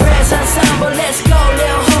 to the brass ensemble. Let's go,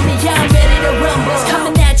 little homie, I'm ready to rumble.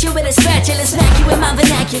 Coming at you with a spatula, smack you with my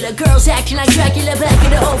vernacular. Girls acting like Dracula, back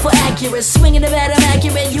in the old for accurate. Swinging the bat, I'm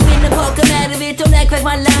accurate. You in the poke, I'm out of it. Don't act like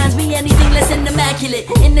my lines be anything less than immaculate.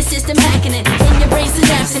 In the system, hacking it. In your brain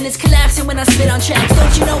synapsing, it's collapsing when I spit on tracks.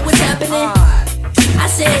 Don't you know what's happening? I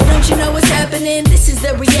said, don't you know what's happening? This is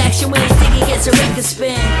the reaction when Diggy gets a record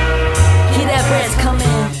spin. Hear that brass come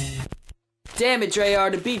in. Damn it, Dray,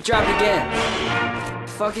 the beat dropped again.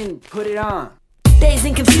 Fucking put it on. Dazed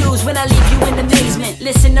and confused when I leave you in amazement.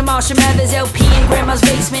 Listen to Marshall Mathers LP in grandma's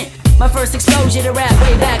basement. My first exposure to rap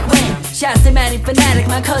way back when. Shouts to Matty Fanatic,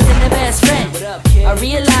 my cousin and best friend. What up, kid? I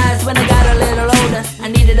realized when I got a little older, I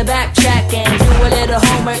needed to backtrack and do a little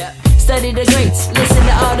homework. Study the greats, listen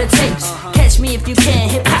to all the tapes. Catch me if you can,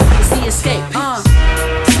 hip-hop is the escape.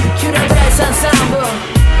 To the brass ensemble,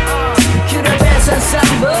 to the brass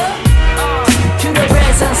ensemble, to the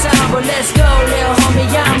brass ensemble. Let's go, little homie,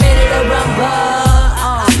 I'm ready to rumble.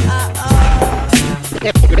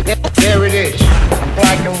 There it is,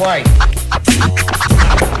 black and white.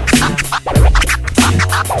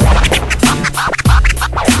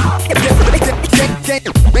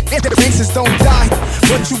 Gangsters don't die.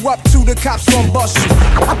 What you up to? The cops gon' bust you.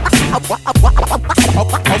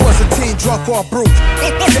 I was a teen drunk or brute.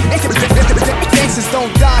 Gangsters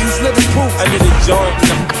don't die. He's living proof. I did a joint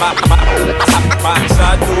in the box.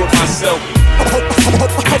 I do it myself.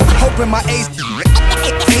 Hoping my ace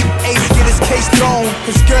get his case thrown.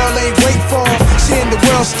 His girl ain't wait for him. She in the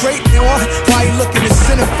world straight on. Why you looking at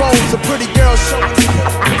centerfolds? A pretty girl showing me.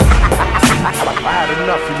 I had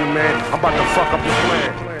enough of you, man. I'm about to fuck up your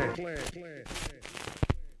plan.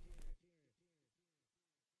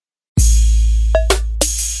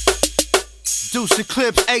 Deuce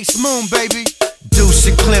Eclipse, Ace Moon, baby. Deuce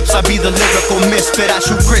Eclipse, I be the lyrical misfit. I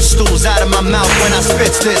shoot crystals out of my mouth when I spit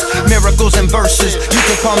this. Miracles and verses, you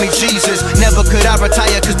can call me Jesus. Never could I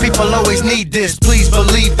retire cause people always need this. Please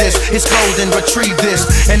believe this, it's golden, retrieve this.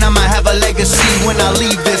 And I'ma have a legacy when I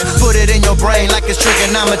leave this. Put it in your brain like it's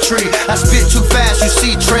trigonometry. I spit too fast, you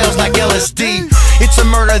see trails like LSD. It's a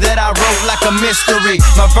murder that I wrote like a mystery.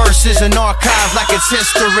 My verse is an archive like it's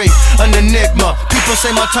history. An enigma, people say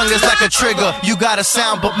my tongue is like a trigger. You got a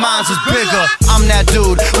sound but mine's is bigger. I'm that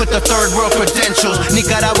dude with the third world credentials.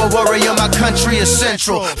 Nicaragua warrior, my country is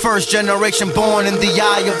central. First generation born in the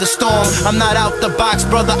eye of the storm. I'm not out the box,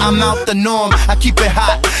 brother, I'm out the norm. I keep it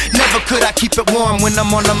hot, never could I keep it warm. When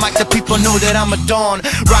I'm on the mic, the people know that I'm a dawn.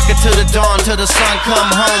 Rock it to the dawn, till the sun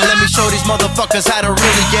come home. Let me show these motherfuckers how to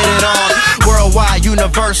really get it on. Worldwide,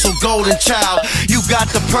 universal, golden child. You got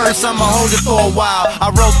the purse, I'ma hold it for a while.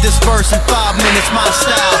 I wrote this verse in 5 minutes, my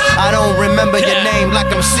style. I don't remember your name like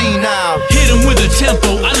I'm senile. Hit them with a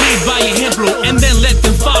tempo, I lead by your hemplo, and then let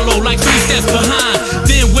them follow like 3 steps behind.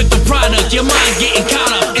 Then with the product, your mind getting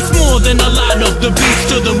caught up. It's more than a lot of the beats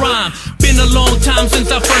to the rhyme. Been a long time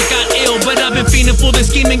since I first got ill, but I've been fiending for this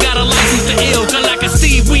scheme and got a license to ill. Cause like a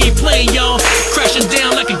Steve, we ain't playing, y'all. Crashing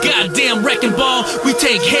down like a goddamn wrecking ball. We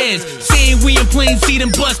take heads, saying we in plain seat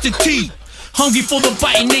and busted teeth. Hungry for the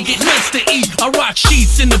bite and they get nuts to eat. I rock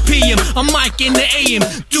sheets in the PM, I'm Mike in the AM.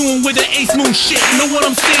 Doing with the Ace Moon shit, know what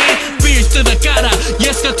I'm saying? Beers to the cara,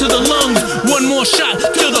 yes to the lungs. One more shot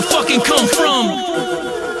till the fucking come from.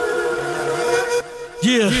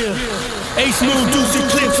 Yeah, Ace Moon, Deuce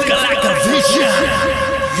Eclipse, got like a vision.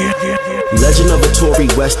 Legend of a Tory,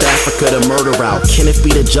 West Africa, the murder route. Kenneth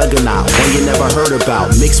be the juggernaut, one you never heard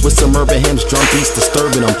about. Mixed with some urban hymns, drum beats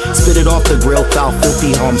disturbing them. Spit it off the grill, foul,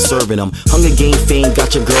 filthy how I'm serving them. Hunger Game fame,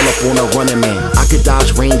 got your girl up on a running man. I could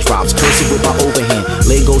dodge raindrops, curse it with my overhand.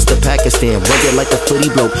 Lagos to Pakistan, rugged like a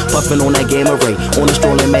footy bloke. Puffing on that gamma ray, on a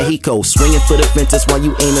stroll in Mexico. Swinging for the fences while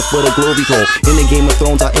you aiming for the glory hole. In the Game of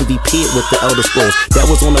Thrones, I MVP it with the Elder Scrolls. That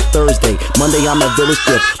was on a Thursday, Monday I'm at Village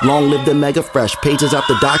Drift. Long live the mega fresh, pages out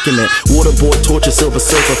the document. Waterboard, torture, silver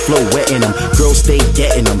surfer, flow wet in them. Girls stay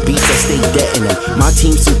getting them, beats I stay dead in them. My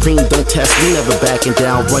team supreme, don't test me, never backing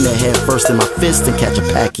down. Running head first in my fist and catch a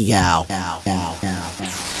Pacquiao.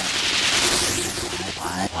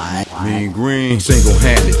 Mean Green,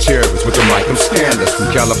 single-handed terrorist with the mic, I'm scandalous. From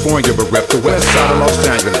California, but rep the west side of Los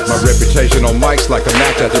Angeles. My reputation on mics like a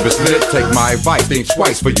match after it's lit. Take my advice, think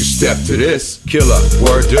twice before you step to this. Killer,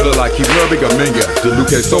 word dealer like Keith Murray, Gaminga.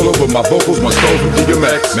 DeLuque solo with my vocals, my soul from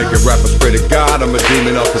DMX. Making rappers pray to God, I'm a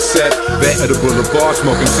demon on cassette. Vet of the boulevard,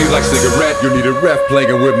 smoking seed like cigarette. You need a ref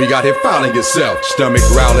playing with me, got here filing yourself. Stomach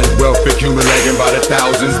growling, wealth accumulating by the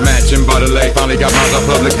thousands. Matching by the lake, finally got mines on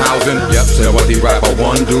public housing. Yep, say what the rapper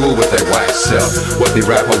one do with they wax self, what the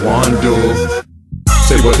rapper want do.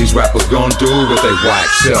 Say what these rappers gon' do with they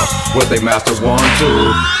wax self, what they masters want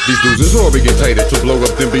to. These dudes is orientated to blow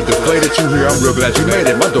up then be deflated. You hear, I'm real glad you made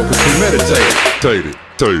it, my dope is premeditated.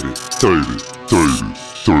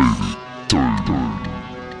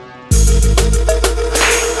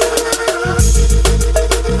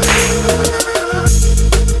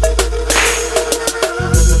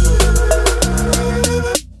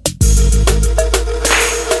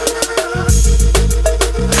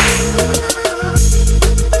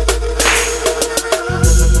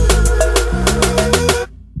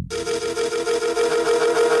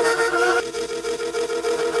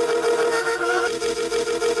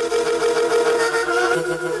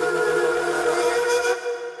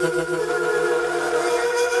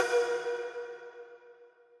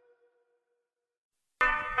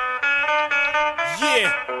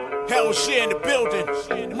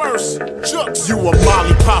 You a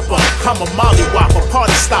Molly Popper, I'm a Molly Whopper,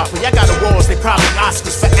 party stopper. Y'all got awards, they probably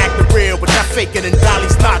Oscars for acting real, but not faking in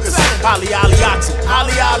Dolly's knockers. Ali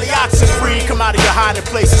oxen free, come out of your hiding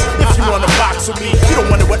places. If you wanna box with me, you don't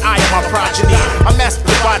wonder what I am, my progeny. I master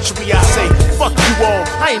debauchery, I say, fuck you all.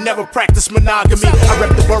 I ain't never practiced monogamy. I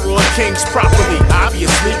rep the borough of Kings properly,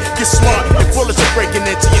 obviously. Get smart and bullets are breaking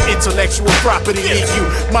into your intellectual property. Leave you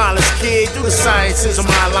mindless kid, do the sciences of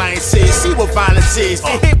my alliances. See what violence is,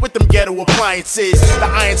 get hit with them ghetto appliances. The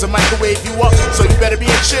irons will microwave you up, so you better be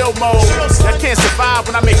in chill mode. I can't survive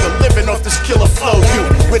when I make a living off this killer flow.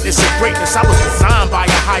 You witnessing greatness, I was designed by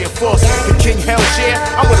a higher force. The king hell share,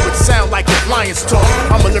 I'm what it would sound like if lions talk.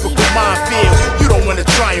 I'm a lyrical minefield, you don't wanna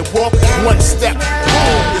try and walk one step,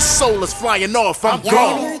 boom, your soul is flying off, I'm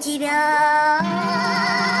gone.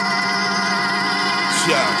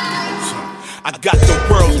 I got the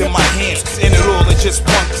world in my hands, and it all in just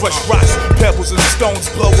one crush. Rocks, pebbles, and stones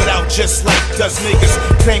blow it out just like does niggas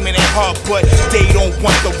claiming it hard, but they don't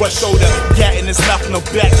want the rush. Throw the gat in his mouth in the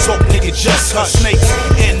back, talk nigga, just hush. Snakes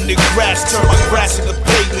in the grass, turn my grass to the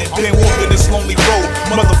pavement. Been walking this lonely road,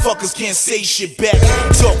 motherfuckers can't say shit back.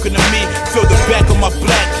 Talking to me, feel the back of my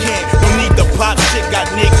black hand. Don't need the pop shit, got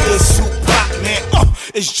niggas Supah, man.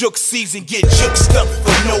 It's juke season, get juked up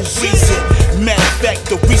for no reason. Matter of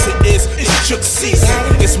fact, the reason is it's juke season.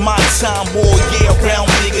 It's my time all year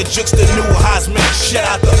round, nigga. Juke's the new Heisman. Shout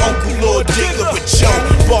out to Uncle Lord Digger, but yo,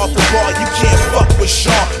 bar for bar, you can't fuck with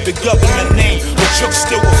Sean, the government name. But Juke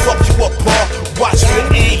still will fuck you up, bar. Watch the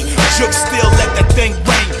aim. Juke still let that thing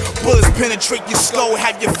ring. Bullets penetrate your skull,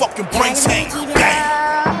 have your fucking brains hang. Bang.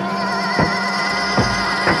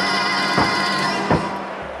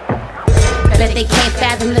 Bet they can't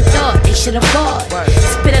fathom the thought, they should have bought.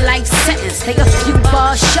 Spit a life sentence, take a few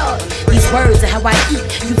bars short. These words are how I eat,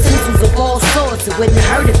 utensils of all sorts. It wouldn't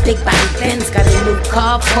hurt if Big Body Benz got a new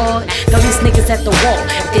carport. Know these niggas at the wall,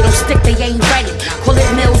 if they don't stick, they ain't ready. Call it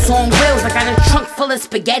Mills on wheels, I got a trunk full of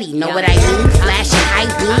spaghetti. Know what I mean? Flashing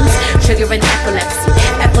high beams, triggering epilepsy.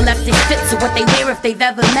 Epileptic fits are what they wear if they've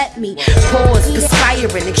ever met me. Pause,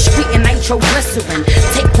 perspiring, excreting nitroglycerin.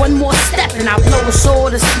 Take one more step and I'll blow us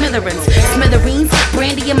all to smithereens.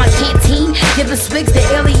 Brandy in my canteen, giving swigs to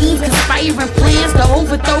aliens, conspiring plans to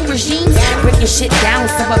overthrow regimes, breaking shit down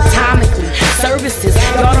subatomically. Services,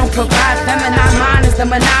 y'all don't provide, feminine mind is the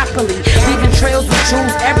monopoly. Leaving trails with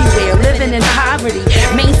jewels everywhere, living in poverty,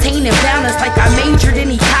 maintaining balance like I majored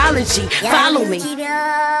in ecology. Follow me.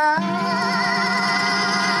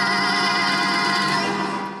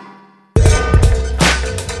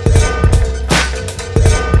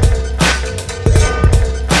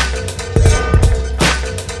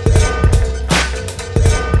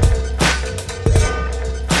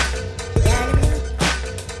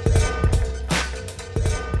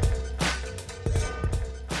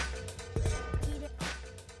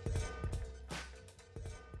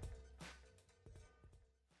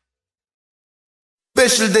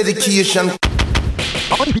 Special dedication.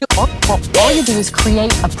 All you do is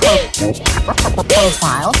create a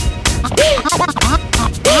profile,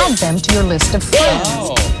 add them to your list of friends.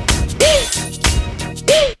 Oh.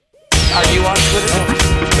 Are you on Twitter?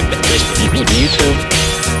 YouTube.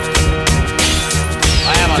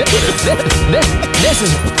 I am on Twitter. This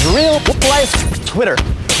is real life Twitter.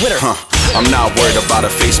 Huh. I'm not worried about a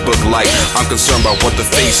Facebook like. I'm concerned about what the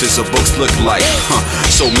faces of books look like.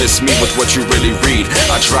 So miss me with what you really read.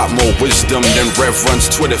 I drop more wisdom than Rev runs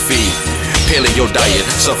Twitter feed. Paleo diet,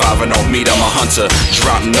 surviving on meat, I'm a hunter.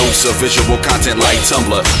 Drop notes of visual content like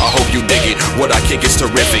Tumblr. I hope you dig it, what I kick is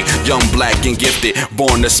terrific. Young, black, and gifted,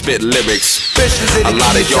 born to spit lyrics. A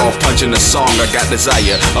lot of y'all punching the song, I got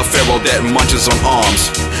desire. A pharaoh that munches on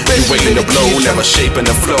arms. You waiting to blow, never shaping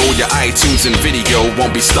the flow. Your iTunes and video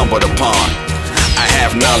won't be stumbled upon. I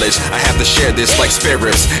have knowledge, I have to share this like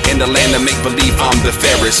spirits. In the land of make-believe, I'm the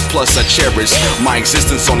fairest. Plus I cherish my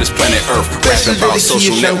existence on this planet Earth. Rapping about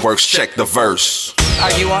social networks, check the verse.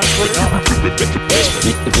 Are you on Twitter?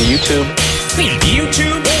 YouTube.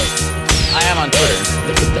 YouTube? I am on Twitter.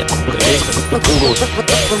 Google.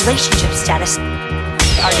 Relationship status.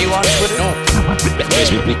 Are you on Twitter? No.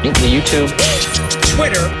 YouTube.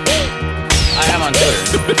 Twitter. I am on Twitter.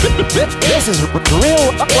 This is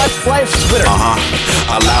real life Twitter.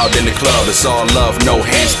 Allowed in the club, it's all love, no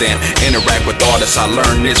handstand. Interact with artists, I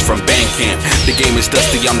learned this from Bandcamp. The game is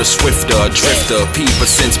dusty, I'm the swifter, drifter. People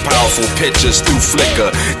sends powerful pictures through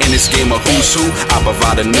Flickr. In this game of who's who, I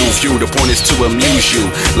provide a new view. The point is to amuse you,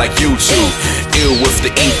 like YouTube. Ill with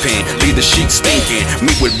the ink pen, leave the sheets stinking.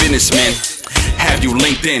 Meet with businessmen. Have you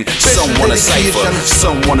LinkedIn? Some wanna cipher,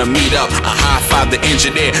 some wanna meet up. I high-five the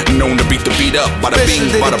engineer, known to beat the beat up. Bada bing,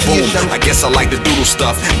 bada boom. I guess I like the doodle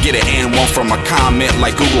stuff. Get an and one from a comment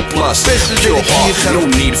like Google Plus. Pure heart, no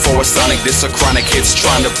need for a sonic. This a chronic hits.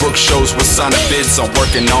 Trying to book shows with sonic bids. I'm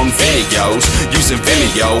working on videos, using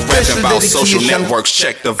Vimeo. Rapping about social networks.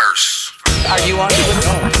 Check the verse. Are you on Twitter?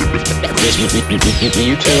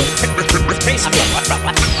 YouTube.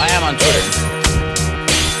 I am on Twitter.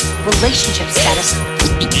 Relationship status.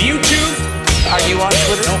 YouTube? Are you on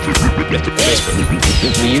Twitter? No.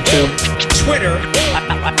 YouTube. Twitter?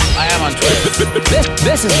 I am on Twitter.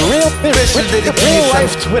 This is real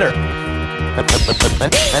life Twitter.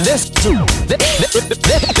 And this is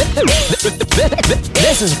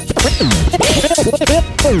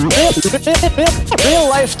real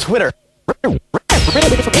life Twitter.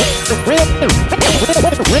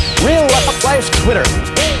 Real life Twitter.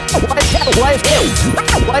 Life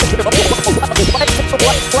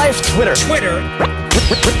Twitter. Twitter.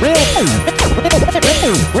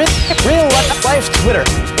 Real life Twitter.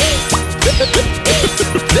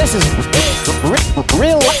 This is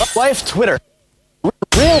real life Twitter.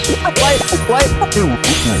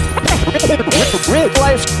 Real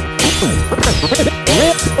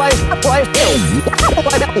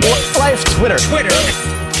life Twitter. Twitter.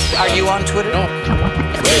 Are you on Twitter? No.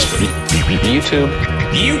 YouTube.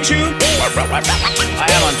 YouTube? I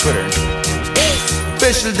am on Twitter.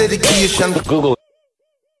 Special dedication. Google.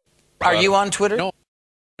 Are you on Twitter? No.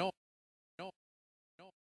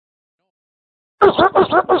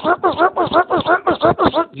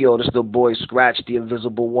 Yo, this is the boy Scratch, the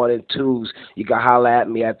Invisible 1 and 2s. You can holler at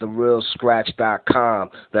me at therealscratch.com.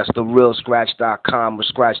 That's therealscratch.com or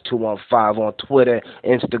Scratch215 on Twitter,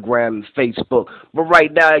 Instagram, and Facebook. But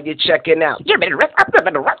right now, you're checking out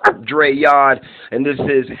Dray Yard, and this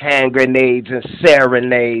is Hand Grenades and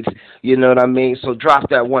Serenades. You know what I mean? So drop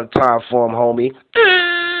that one time for him, homie.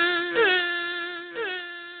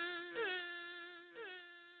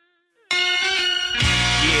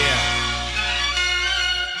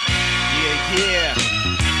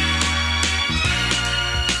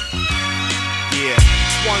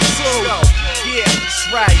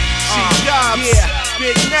 Right, Jobs,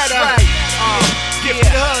 Big Netta,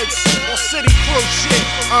 Gifted Hoods, City Crew shit,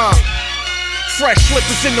 Fresh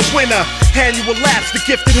slippers in the winter, annual lapse, the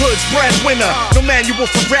Gifted Hoods breadwinner. No manual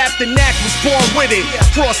for rap, the knack was born with it.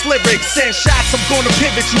 Cross lyrics, send shots, I'm gonna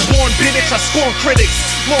pivot. You born bitch, I scorn critics.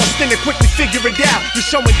 Lost in it, quickly figure it out. You're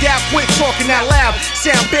showing doubt, quit talking out loud.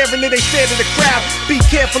 Sound bearing it, they fair to the crowd. Be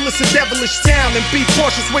careful, it's a devilish sound. And be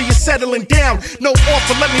cautious where you're settling down. No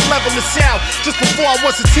offer, let me level this out. Just before I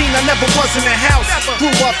was a teen, I never was in a house.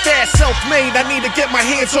 Grew up fast, self-made, I need to get my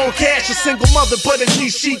hands on cash. A single mother, but at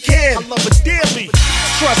least she can. I love her dearly.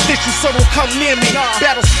 Trust issues, so don't come near me.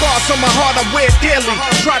 Battle scars on my heart, I wear daily.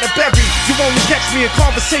 Try to bury, you only catch me in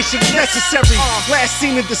conversation if necessary. Last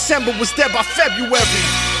seen in December, was dead by February.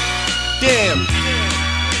 Damn.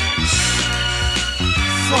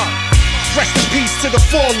 Fuck. Rest in peace to the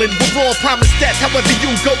fallen. We're all promised death, however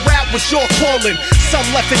you go out was your calling. Some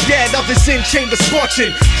left for dead, others in chamber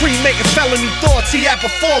scorching. Cremating felony thoughts he had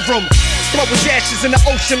before him. Blow his ashes in the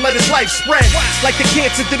ocean, let his life spread. Like the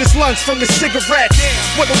cancer did his lungs from the cigarettes.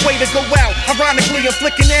 What a way to go out. Ironically, I'm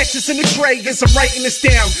flicking ashes in the tray as I'm writing this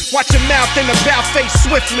down. Watch your mouth and about face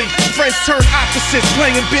swiftly. Friends turn opposites,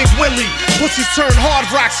 playing Big Willie. Pussies turn hard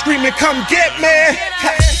rock, screaming, come get me.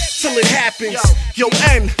 Till it happens. Yo,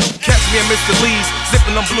 N. Catch me and Mr. Lee's,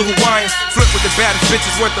 zipping them blue Hawaiians. Flip with the baddest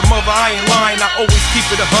bitches worth the mother, I ain't lying. I always keep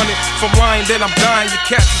it 100. From lying, then I'm dying. Your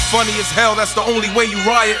cats is funny as hell, that's the only way you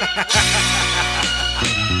riot.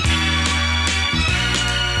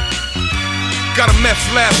 Got a meth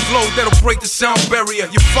last flow that'll break the sound barrier.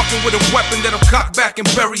 You're fucking with a weapon that'll cock back and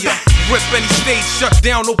bury ya. Rip any stage, shut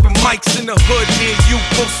down, open mics in the hood near you.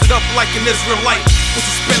 Posted up like an Israelite. With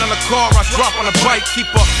a spin on a car, I drop on a bike. Keep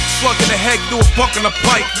a slug in the head, do a buck on a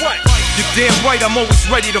pipe. You're damn right, I'm always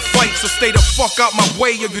ready to fight. So stay the fuck out my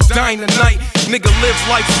way or you're dying tonight. Nigga, live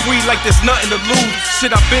life free like there's nothing to lose.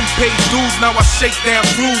 Shit, I've been paid dues, now I shake down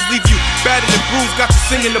crews. Leave you battered and bruised, got you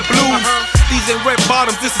singing the blues. These ain't red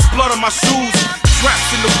bottoms, this is blood on my shoes.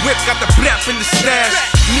 Traps in the whip, got the blap in the stash.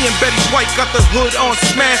 Me and Betty White got the hood on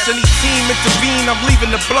smash. Any team intervene, I'm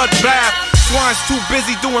leaving the blood bath. Swine's too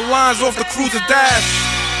busy doing lines off the cruiser dash.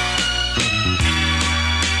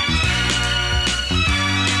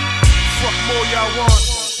 Fuck more y'all want.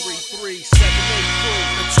 3, 3, 7, 8, 2.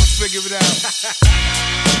 Let you figure it out. Get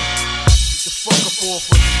the fuck up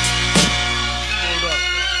off us. Hold up.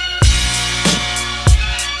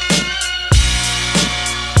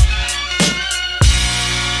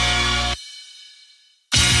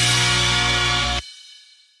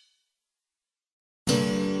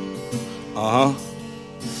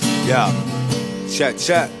 Yo,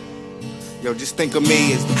 check. Yo, just think of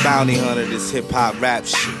me as the bounty hunter, this hip-hop rap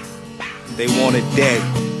shit. They want it dead,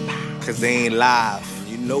 cause they ain't live,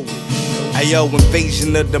 you know it. Ayo,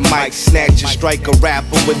 invasion of the mic, snatch and strike a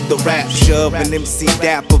rapper with the rap, shove an MC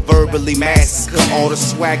dapper, verbally massacre all the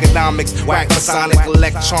swaganomics, whack sonic,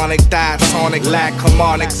 electronic, diatonic, lack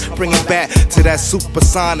harmonics, bring it back to that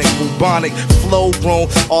supersonic, bubonic, flow grown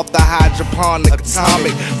off the hydroponic,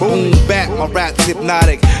 atomic, boom back, my rap's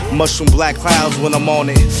hypnotic, mushroom black clouds when I'm on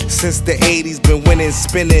it, since the 80s been winning,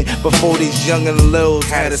 spinning, before these young and littles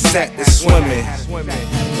had a set to swimming.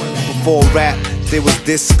 Before rap, there was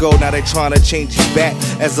disco, now they tryna change it back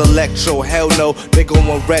as electro. Hell no, they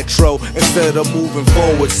going retro instead of moving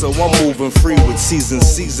forward. So I'm moving free with season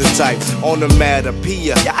type. On the matter,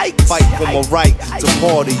 Pia, fight for my right to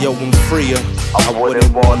party, yo, I'm freer. I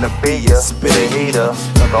wouldn't wanna be ya, spit a heater.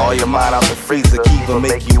 Knock all your mind out the freezer, either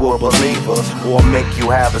make you a believer or make you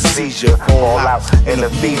have a seizure. Fall out in a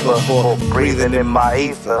fever for breathing in my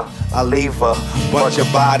ether. I leave a bunch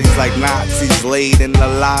of bodies like Nazis laid in the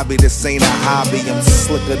lobby. This ain't a hobby, I'm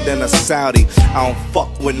slicker than a Saudi. I don't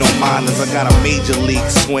fuck with no minors, I got a major league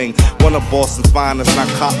swing. One of Boston's finest, not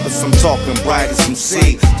coppers, I'm talking bright as some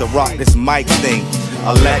sea. To rock this mic thing,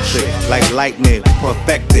 electric like lightning,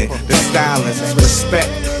 perfecting the stylings. Respect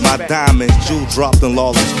my diamonds, jewel dropped in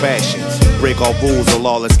lawless fashion. Break all rules of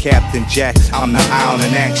lawless Captain Jack. I'm the iron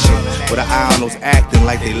in action, with the ironals acting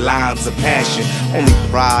like they lines of passion. Only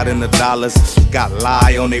pride in the dollars, got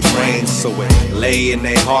lie on their brains, so it lay in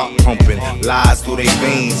their heart pumping lies through their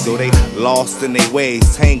veins. So they lost in their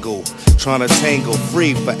ways, tangled, trying to tangle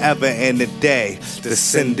free forever and a day,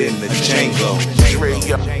 descending the Django.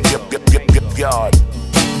 Yard.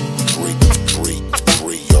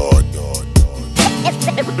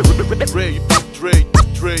 Dray yard.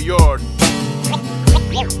 Dray yard. Dray yard.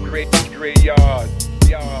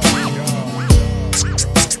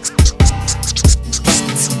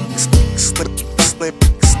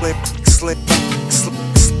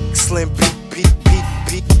 Slim P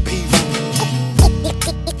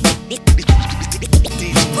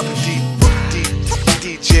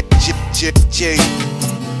DJ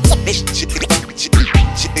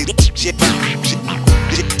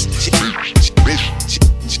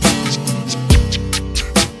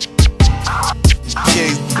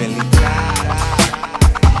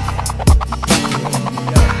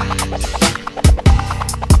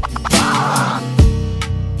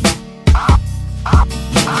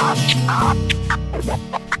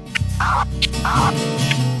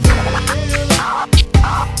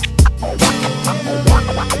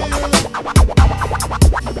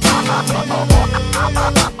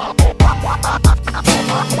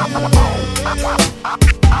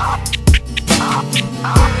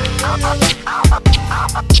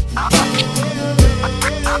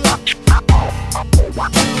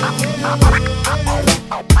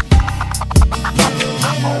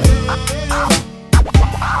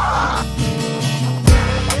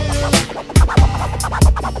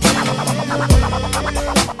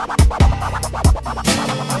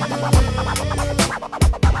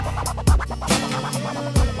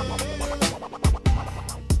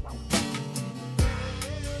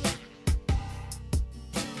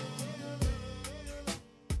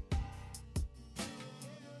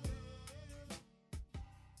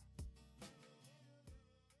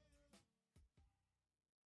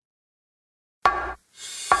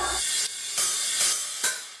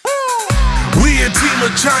a team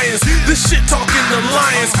of giants. This shit talking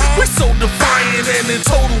alliance. We're so defiant and in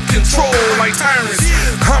total control like tyrants.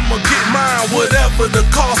 I'ma get mine, whatever the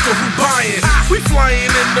cost of who buying. We flying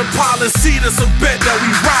in the policy, that's a bet that we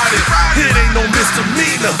riding. It ain't no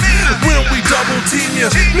misdemeanor when we double team ya.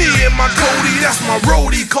 Me and my Cody, that's my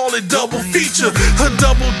roadie, call it double feature. A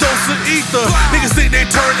double dose of ether. Niggas think they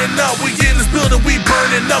turning up, we in this building, we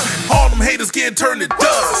burning up. All them haters getting turned to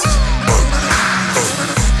dust.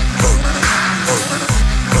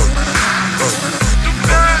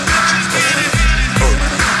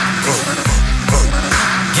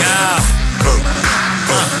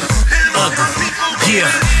 Yeah,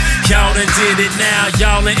 y'all done did it now,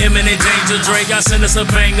 y'all in imminent danger. Dre, y'all send us a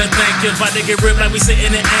banger, thank you. About to get ripped like we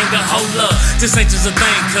sitting in anger. Hold up, this ain't just a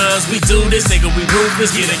thing, cuz we do this, nigga, we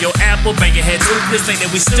ruthless. Get on your apple, bang your head toothless. Think that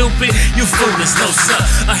we stupid, you foolish, no sir,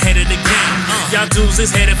 ahead of the game. Y'all dudes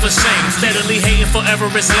is headed for shame, steadily hating forever,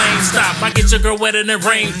 it's lame. Stop, I get your girl wetter than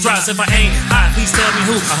rain drops. If I ain't hot, please tell me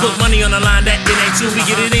who. Put money on the line, that it ain't you. We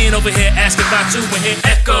get it in over here, asking about you. We hear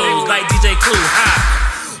echoes like DJ Clue.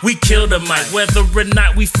 We kill the mic, whether or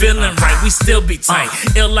not we feeling right, we still be tight.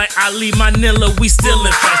 Ill like Ali, Manila, we still in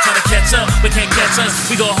fight. Try to catch up, but can't catch us.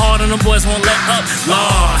 We go hard and them boys won't let up.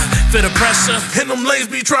 Lord, feel the pressure. And them lames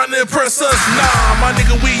be trying to impress us. Nah, my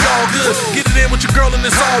nigga, we all good. Get it in with your girl and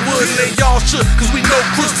it's all wood. And they y'all shook, cause we know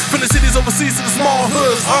crooks. From the cities overseas to the small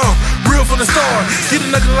hoods. Real from the start. Get a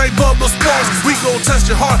nugget like Bubba Sparks. We gon' test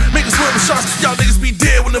your heart, make us swim with shots. Y'all niggas be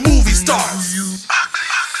dead when the movie starts.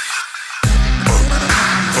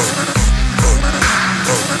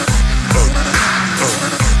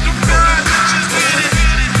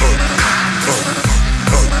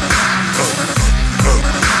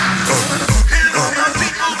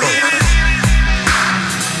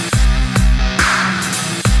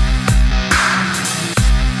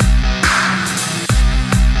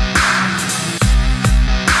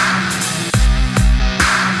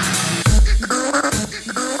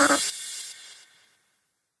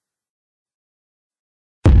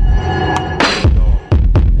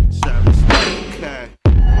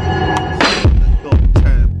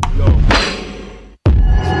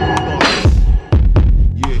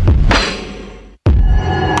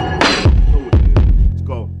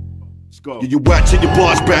 You watch and your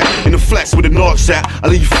bars back in the flats with a knocks at. I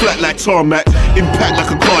leave you flat like tarmac, impact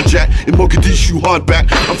like a carjack. In Mogadishu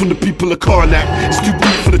hardback, I'm from the people of Karnak. It's too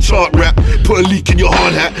deep for the chart rap. Put a leak in your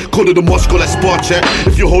hard hat, call it a Moscow like Spar Chat.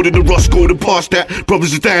 If you're holding the Roscoe, then past that.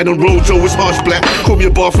 Brothers is dying on Rojo, it's harsh black. Call me a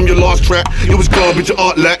bar from your last track. It was garbage, your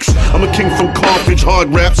art lacks. I'm a king from Carthage, hard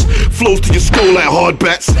raps. Flows to your skull like hard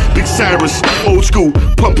bats. Big Cyrus, old school,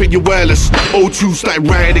 pumping your wireless. Old truths like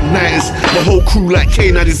riot igniters. My whole crew like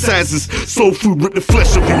canine incisors. Soul food, rip the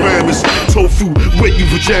flesh of your rammers. Tofu, wet you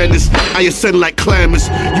vaginas. I ascend like clammers.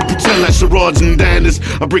 You pretend like charades and diners.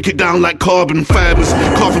 I break it down like carbon fibers.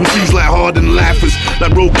 Carve from seas like hardened laughers.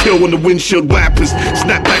 Like roadkill on the windshield wipers.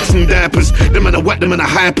 Snapbacks and dappers. Them and I whack them and I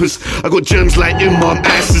hypers. I got gems like imam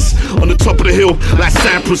asses. On the top of the hill like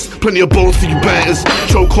Cyprus. Plenty of bones for you batters.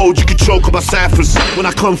 Choke hold, you can choke on my ciphers. When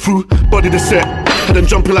I come through, body the set. Had them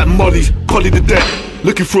jumping like Molly, Polly the deck.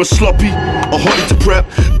 Looking for a sloppy, a hottie to prep.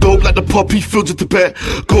 Dope like the poppy, filled to the bet.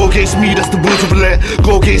 Go against me, that's the will of roulette.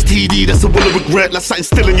 Go against TD, that's the will of regret. Like something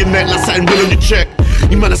still in your neck, like something will on your check.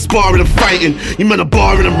 You man are sparring and fighting, you man are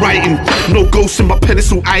barring and writing. No ghosts in my pen,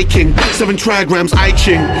 it's all I king. 7 trigrams, I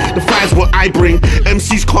ching. The fire's what I bring.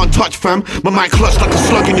 MCs can't touch, fam. My mic clutch like a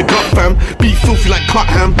slug in your gut, fam. Beat filthy like cut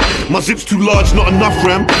ham. My zip's too large, not enough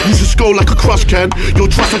ram. Use your skull like a crush can. Yo,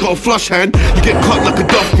 trust I got a flush hand. You get cut like a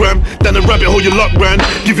duff gram. Down the rabbit hole, your luck ran.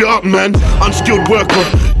 Give it up, man. Unskilled worker.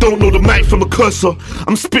 Don't know the mic from a cursor.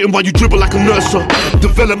 I'm spitting while you dribble like a nurser.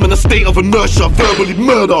 Development, a state of inertia. Verbally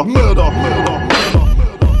murder, murder, murder.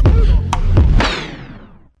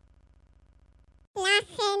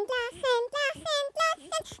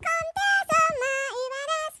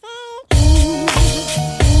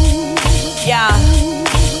 Yeah.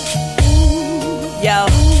 Yo.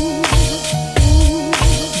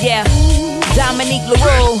 Yeah. Dominique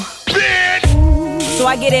LaRue. So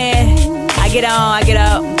I get in, I get on, I get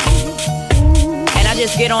up. And I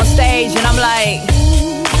just get on stage and I'm like,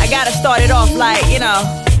 I gotta start it off like, you know.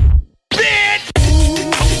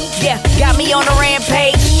 Yeah, got me on the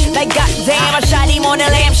rampage. Like goddamn, I shot him on the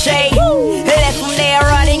lampshade. Left from there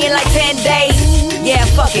running in like 10 days. Yeah,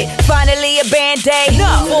 fuck it. Finally a band-aid.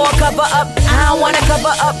 No. For a cover up, I don't wanna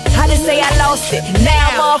cover up. I just say I lost it.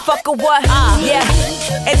 Now, motherfucker, what? Yeah.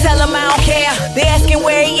 And tell him I don't care. They asking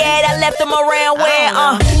where he at, I left him around where?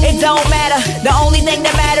 It don't matter. The only thing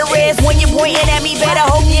that matter is when you're pointing at me, better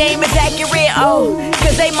hope your aim is accurate.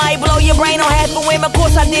 Cause they might blow your brain on half a whim. Of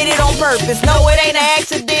course I did it on purpose. No, it ain't an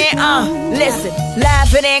accident. Listen,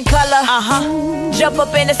 laughing in color. Jump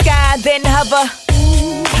up in the sky, then hover.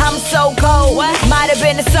 I'm so cold. Might have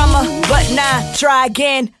been the summer, but nah, try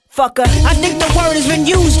again. Fucker. I think the word has been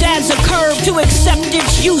used as a curb to accept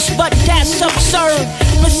its use, but that's absurd.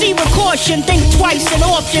 Proceed with caution, think twice and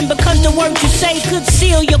often, because the word you say could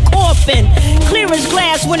seal your coffin. Clear as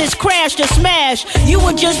glass when it's crashed or smashed. You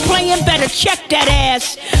were just playing, better check that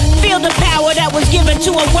ass. Feel the power that was given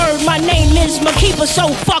to a word. My name is Mykill,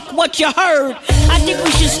 so fuck what you heard. I think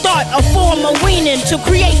we should start a form of weaning to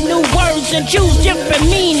create new words and choose different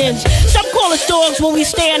meanings. Some call us dogs when we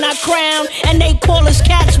stay in our crown, and they call us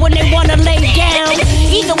cats when they wanna lay down.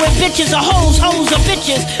 Either with bitches or hoes, hoes or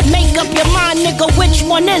bitches. Make up your mind, nigga, which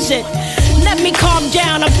one is it? Let me calm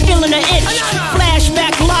down, I'm feeling an itch.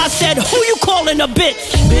 Flashback, La said, who you calling a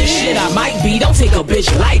bitch? Bitch, shit, I might be, don't take a bitch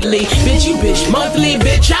lightly. Bitch, you bitch monthly,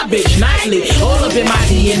 bitch, I bitch nightly. All up in my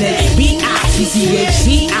DNA,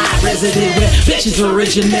 B-I-T-C-H-C-I, resident where bitches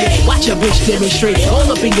originate. Watch a bitch demonstrate, all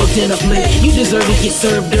up in your dinner plate. You deserve to get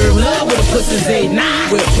served herb love with a pussy's a nah,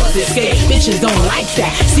 with a pussy escape. Bitches don't like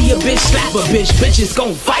that. See a bitch slap a bitch, bitches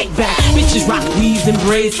gon' fight back. Bitches rock weaves and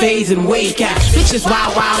braids, fades and wave caps. Bitches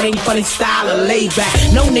wild, wild, ain't funny style or laid back.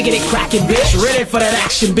 No nigga that crackin', bitch, ready for that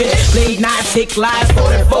action, bitch. Late night, take lies for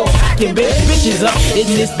that folk hacking, bitch. Bitches up in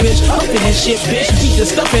this bitch, hooking that shit, bitch. Beat the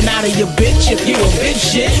stuffing out of your bitch if you a bitch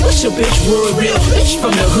shit. What's your bitch word real? Bitch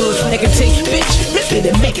from the hood, they can take bitch, rip it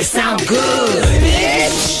and make it sound good,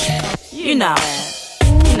 bitch. You know,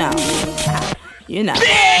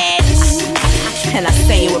 bitch. And I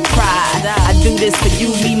say it with pride. I do this for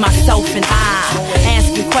you, me, myself, and I.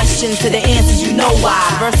 Asking questions to the answers, you know why.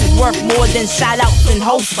 Verses worth more than shout-outs and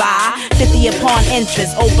hosts by 50 upon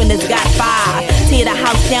interest, openers got 5. Tear the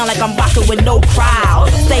house down like I'm rocking with no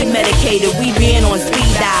crowd. Stay medicated, we been on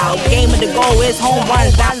speed dial. Game of the goal is home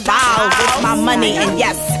runs, not fouls. It's my money, and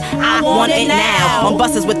yes, I want it now. On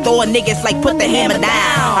buses with Thor niggas like put the hammer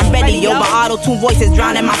down. I'm ready, yo, my auto-tune voices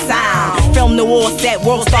drowning my sound. Film the war set,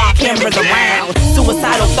 world star cameras around.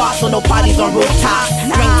 Suicidal thoughts on no parties on rooftops.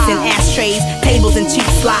 Drinks and ashtrays, tables and cheap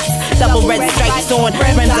slots. Double red stripes on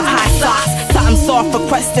rims of high socks. Something soft for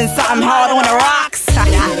questions, something hard on the rocks.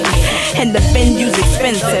 And the venue's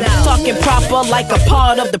expensive. Talking proper like a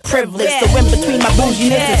part of the privilege. So in between my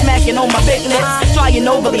bouginess and smacking on my big lips. Trying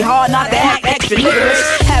overly hard not to act extra niggerish.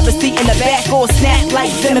 Have a seat in the back or snap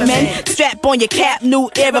like cinnamon. Strap on your cap,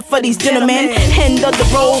 new era for these gentlemen. End of the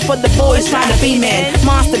road for the boys trying to be men.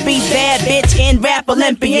 Monster beat, bad bitch, and rap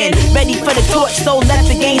Olympian. Ready for the torch, so let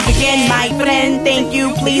the games begin. My friend, thank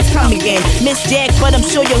you, please come again. Miss Jack, but I'm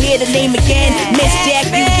sure you'll hear the name again. Miss Jack,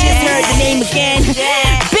 you just heard the name again.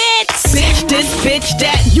 Bitch, this bitch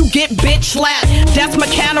that, you get bitch slapped. That's my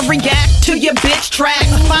counter react to your bitch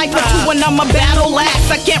tracks. 5 for 2 and I'm a battle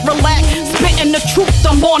axe. I can't relax, spitting the truth,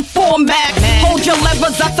 I'm on 4 max. Hold your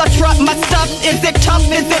levers, I truck my stuff. Is it tough,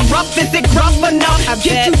 is it rough, is it gruff enough?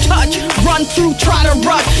 Get you touch, run through, try to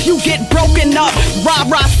rush. You get broken up,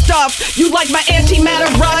 rah-rah stuff. You like my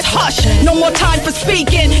antimatter rush, hush. No more time for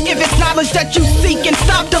speaking. If it's knowledge that you seeking,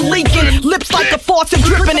 stop the leaking. Lips like a faucet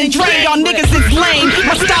dripping and drain. Y'all niggas is lame.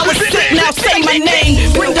 My style is sick, now say my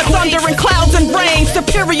name. Bring the thunder and clouds and rain.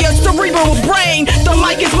 Superior cerebral brain. The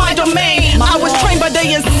mic is my domain. I was trained by the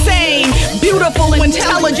insane. Beautiful,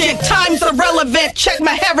 intelligent, times are relevant. Check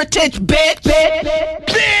my heritage, bitch.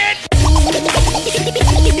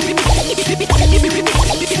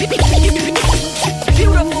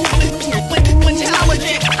 Beautiful,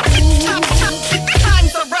 intelligent,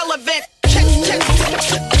 times are relevant. Check my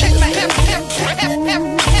heritage. Check my heritage.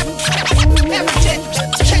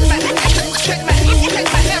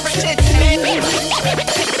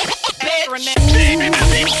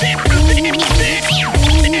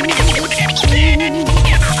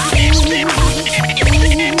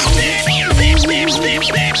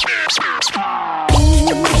 Bitch.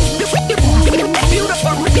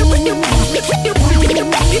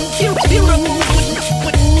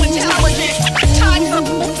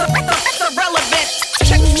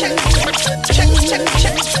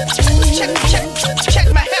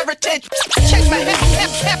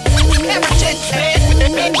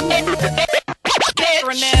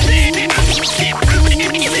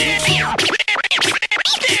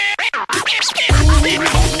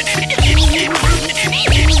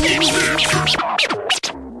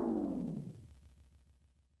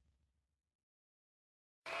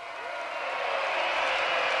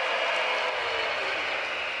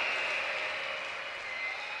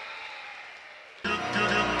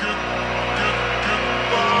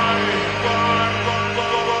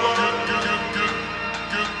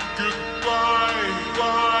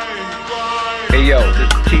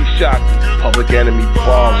 Shock, Public Enemy,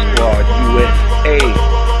 Bomb Squad, USA.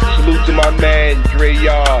 Salute to my man Dray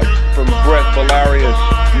Yard from Brett Valerius.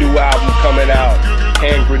 New album coming out.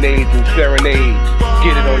 Hand Grenades and Serenades.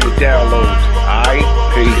 Get it on your downloads. Aight?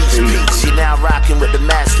 Peace. You're now rocking with the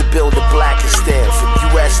master builder Blackistan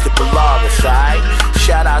from US to Belarus, aight?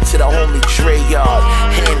 Shout out to the homie Dray Yard.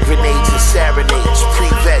 Hand Grenades and Serenades.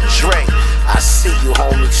 Pre-vet Dray. I see you,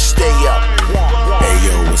 homie. Stay up. Hey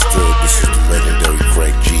yo, what's good? This is the legendary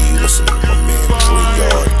Craig G. You listening to my man Dray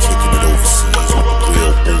Yard, kicking it overseas with the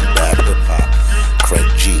real boom bap hip hop. Craig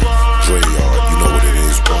G, Dray Yard, you know what it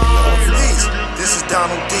is. This is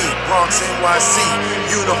Donald D, Bronx, NYC,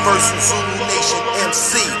 Universal Zulu Nation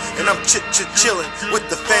MC, and I'm chillin' with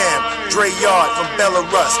the fam, Dray Yard from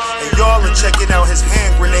Belarus, and y'all are checking out his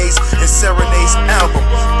Hand Grenades and Serenades album.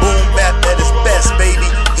 Boom bap at its best, baby.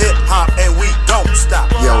 Hip hop and we don't stop.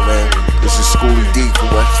 Yo man, this is Schoolie D from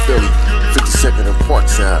West Philly, 52nd and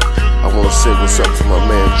Parkside. I wanna say what's up to my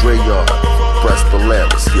man Dray Yard, Breast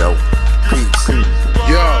Belarus, yo. Peace.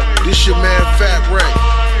 Yo, this your man Fat Ray.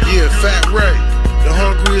 Yeah, Fat Ray, the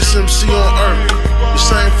hungriest MC on earth. The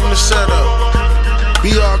same from the setup.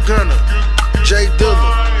 B.R. Gunner, J Dilla,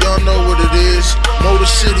 y'all know what it is. Motor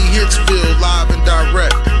City, Hitsville, live and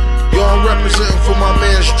direct. Yo, I'm representing for my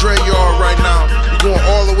man's Dray Yard right now. We're going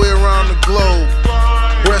all the way around the globe.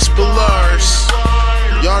 Breast Belarus,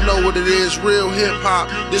 y'all know what it is. Real hip hop.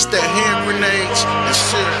 This that Hand Grenades and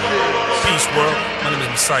Serenades. Peace, world. My name is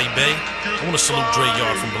Masai Bay. I want to salute Dray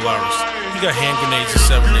Yard from Belarus. He got Hand Grenades and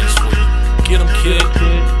Serenades for you. Get him, kid.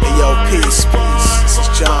 Hey yo, peace. This is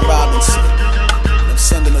John Robinson. And I'm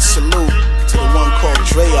sending a salute to the one called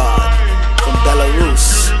Dray Yard from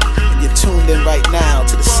Belarus. And you're tuned in right now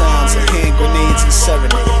to the sounds of Hand Grenades and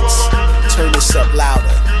Serenades. Turn this up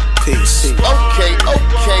louder. Peace. Okay,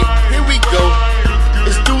 here we go.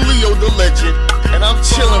 It's Dulio the legend, and I'm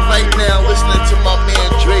chilling right now listening to my man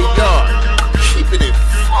Dray Yard. Keeping it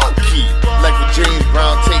funky, like a James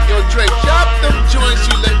Brown take. Yo, Dre, drop them joints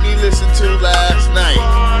you let me listen to last night,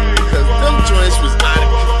 because them joints was out of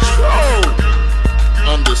control.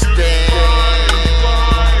 Understand?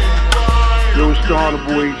 Yo, it's the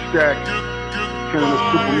Honorable H-Stack. Sending a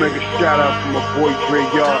super mega shout out to my boy Dray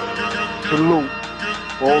Yard. Salute.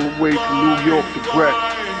 All the way from New York to Brett.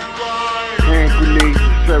 Hand Grenades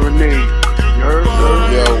and Serenades. You heard?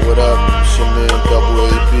 Yo, what up? It's your man Double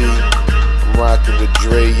AB. I'm rocking with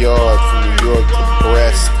Dray Yard from New York to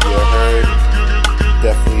Brest. You heard?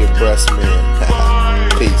 Definitely a breast man.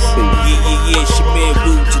 Peace. Yeah, it's your man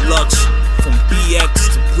Woo Deluxe. From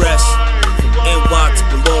BX to Brest. From NY to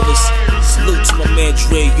Belarus. Salute to my man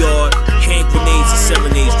Dray Yard. Hand Grenades and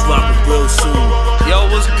Serenades dropping real soon. Yo,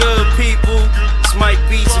 what's good, people? It's Mike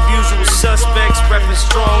Beats of Usual Suspects, reppin'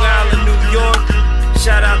 Strong Island, New York.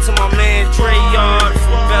 Shout out to my man Dray Yard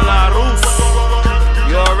from Belarus.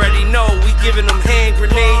 You already know we giving them hand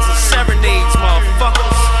grenades and serenades,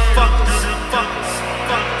 motherfuckers.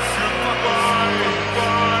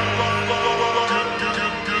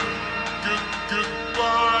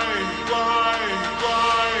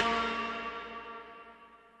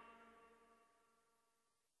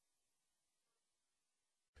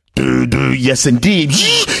 Yes, indeed.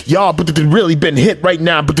 Y'all really been hit right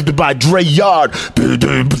now by Dray Yard.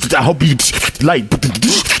 I hope you like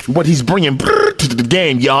what he's bringing to the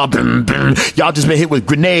game, y'all. Y'all just been hit with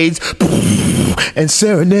grenades and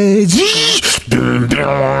serenades.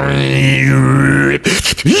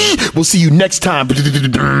 We'll see you next time.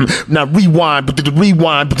 Now rewind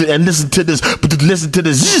and listen to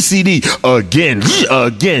this CD again.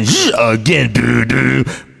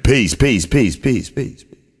 Peace.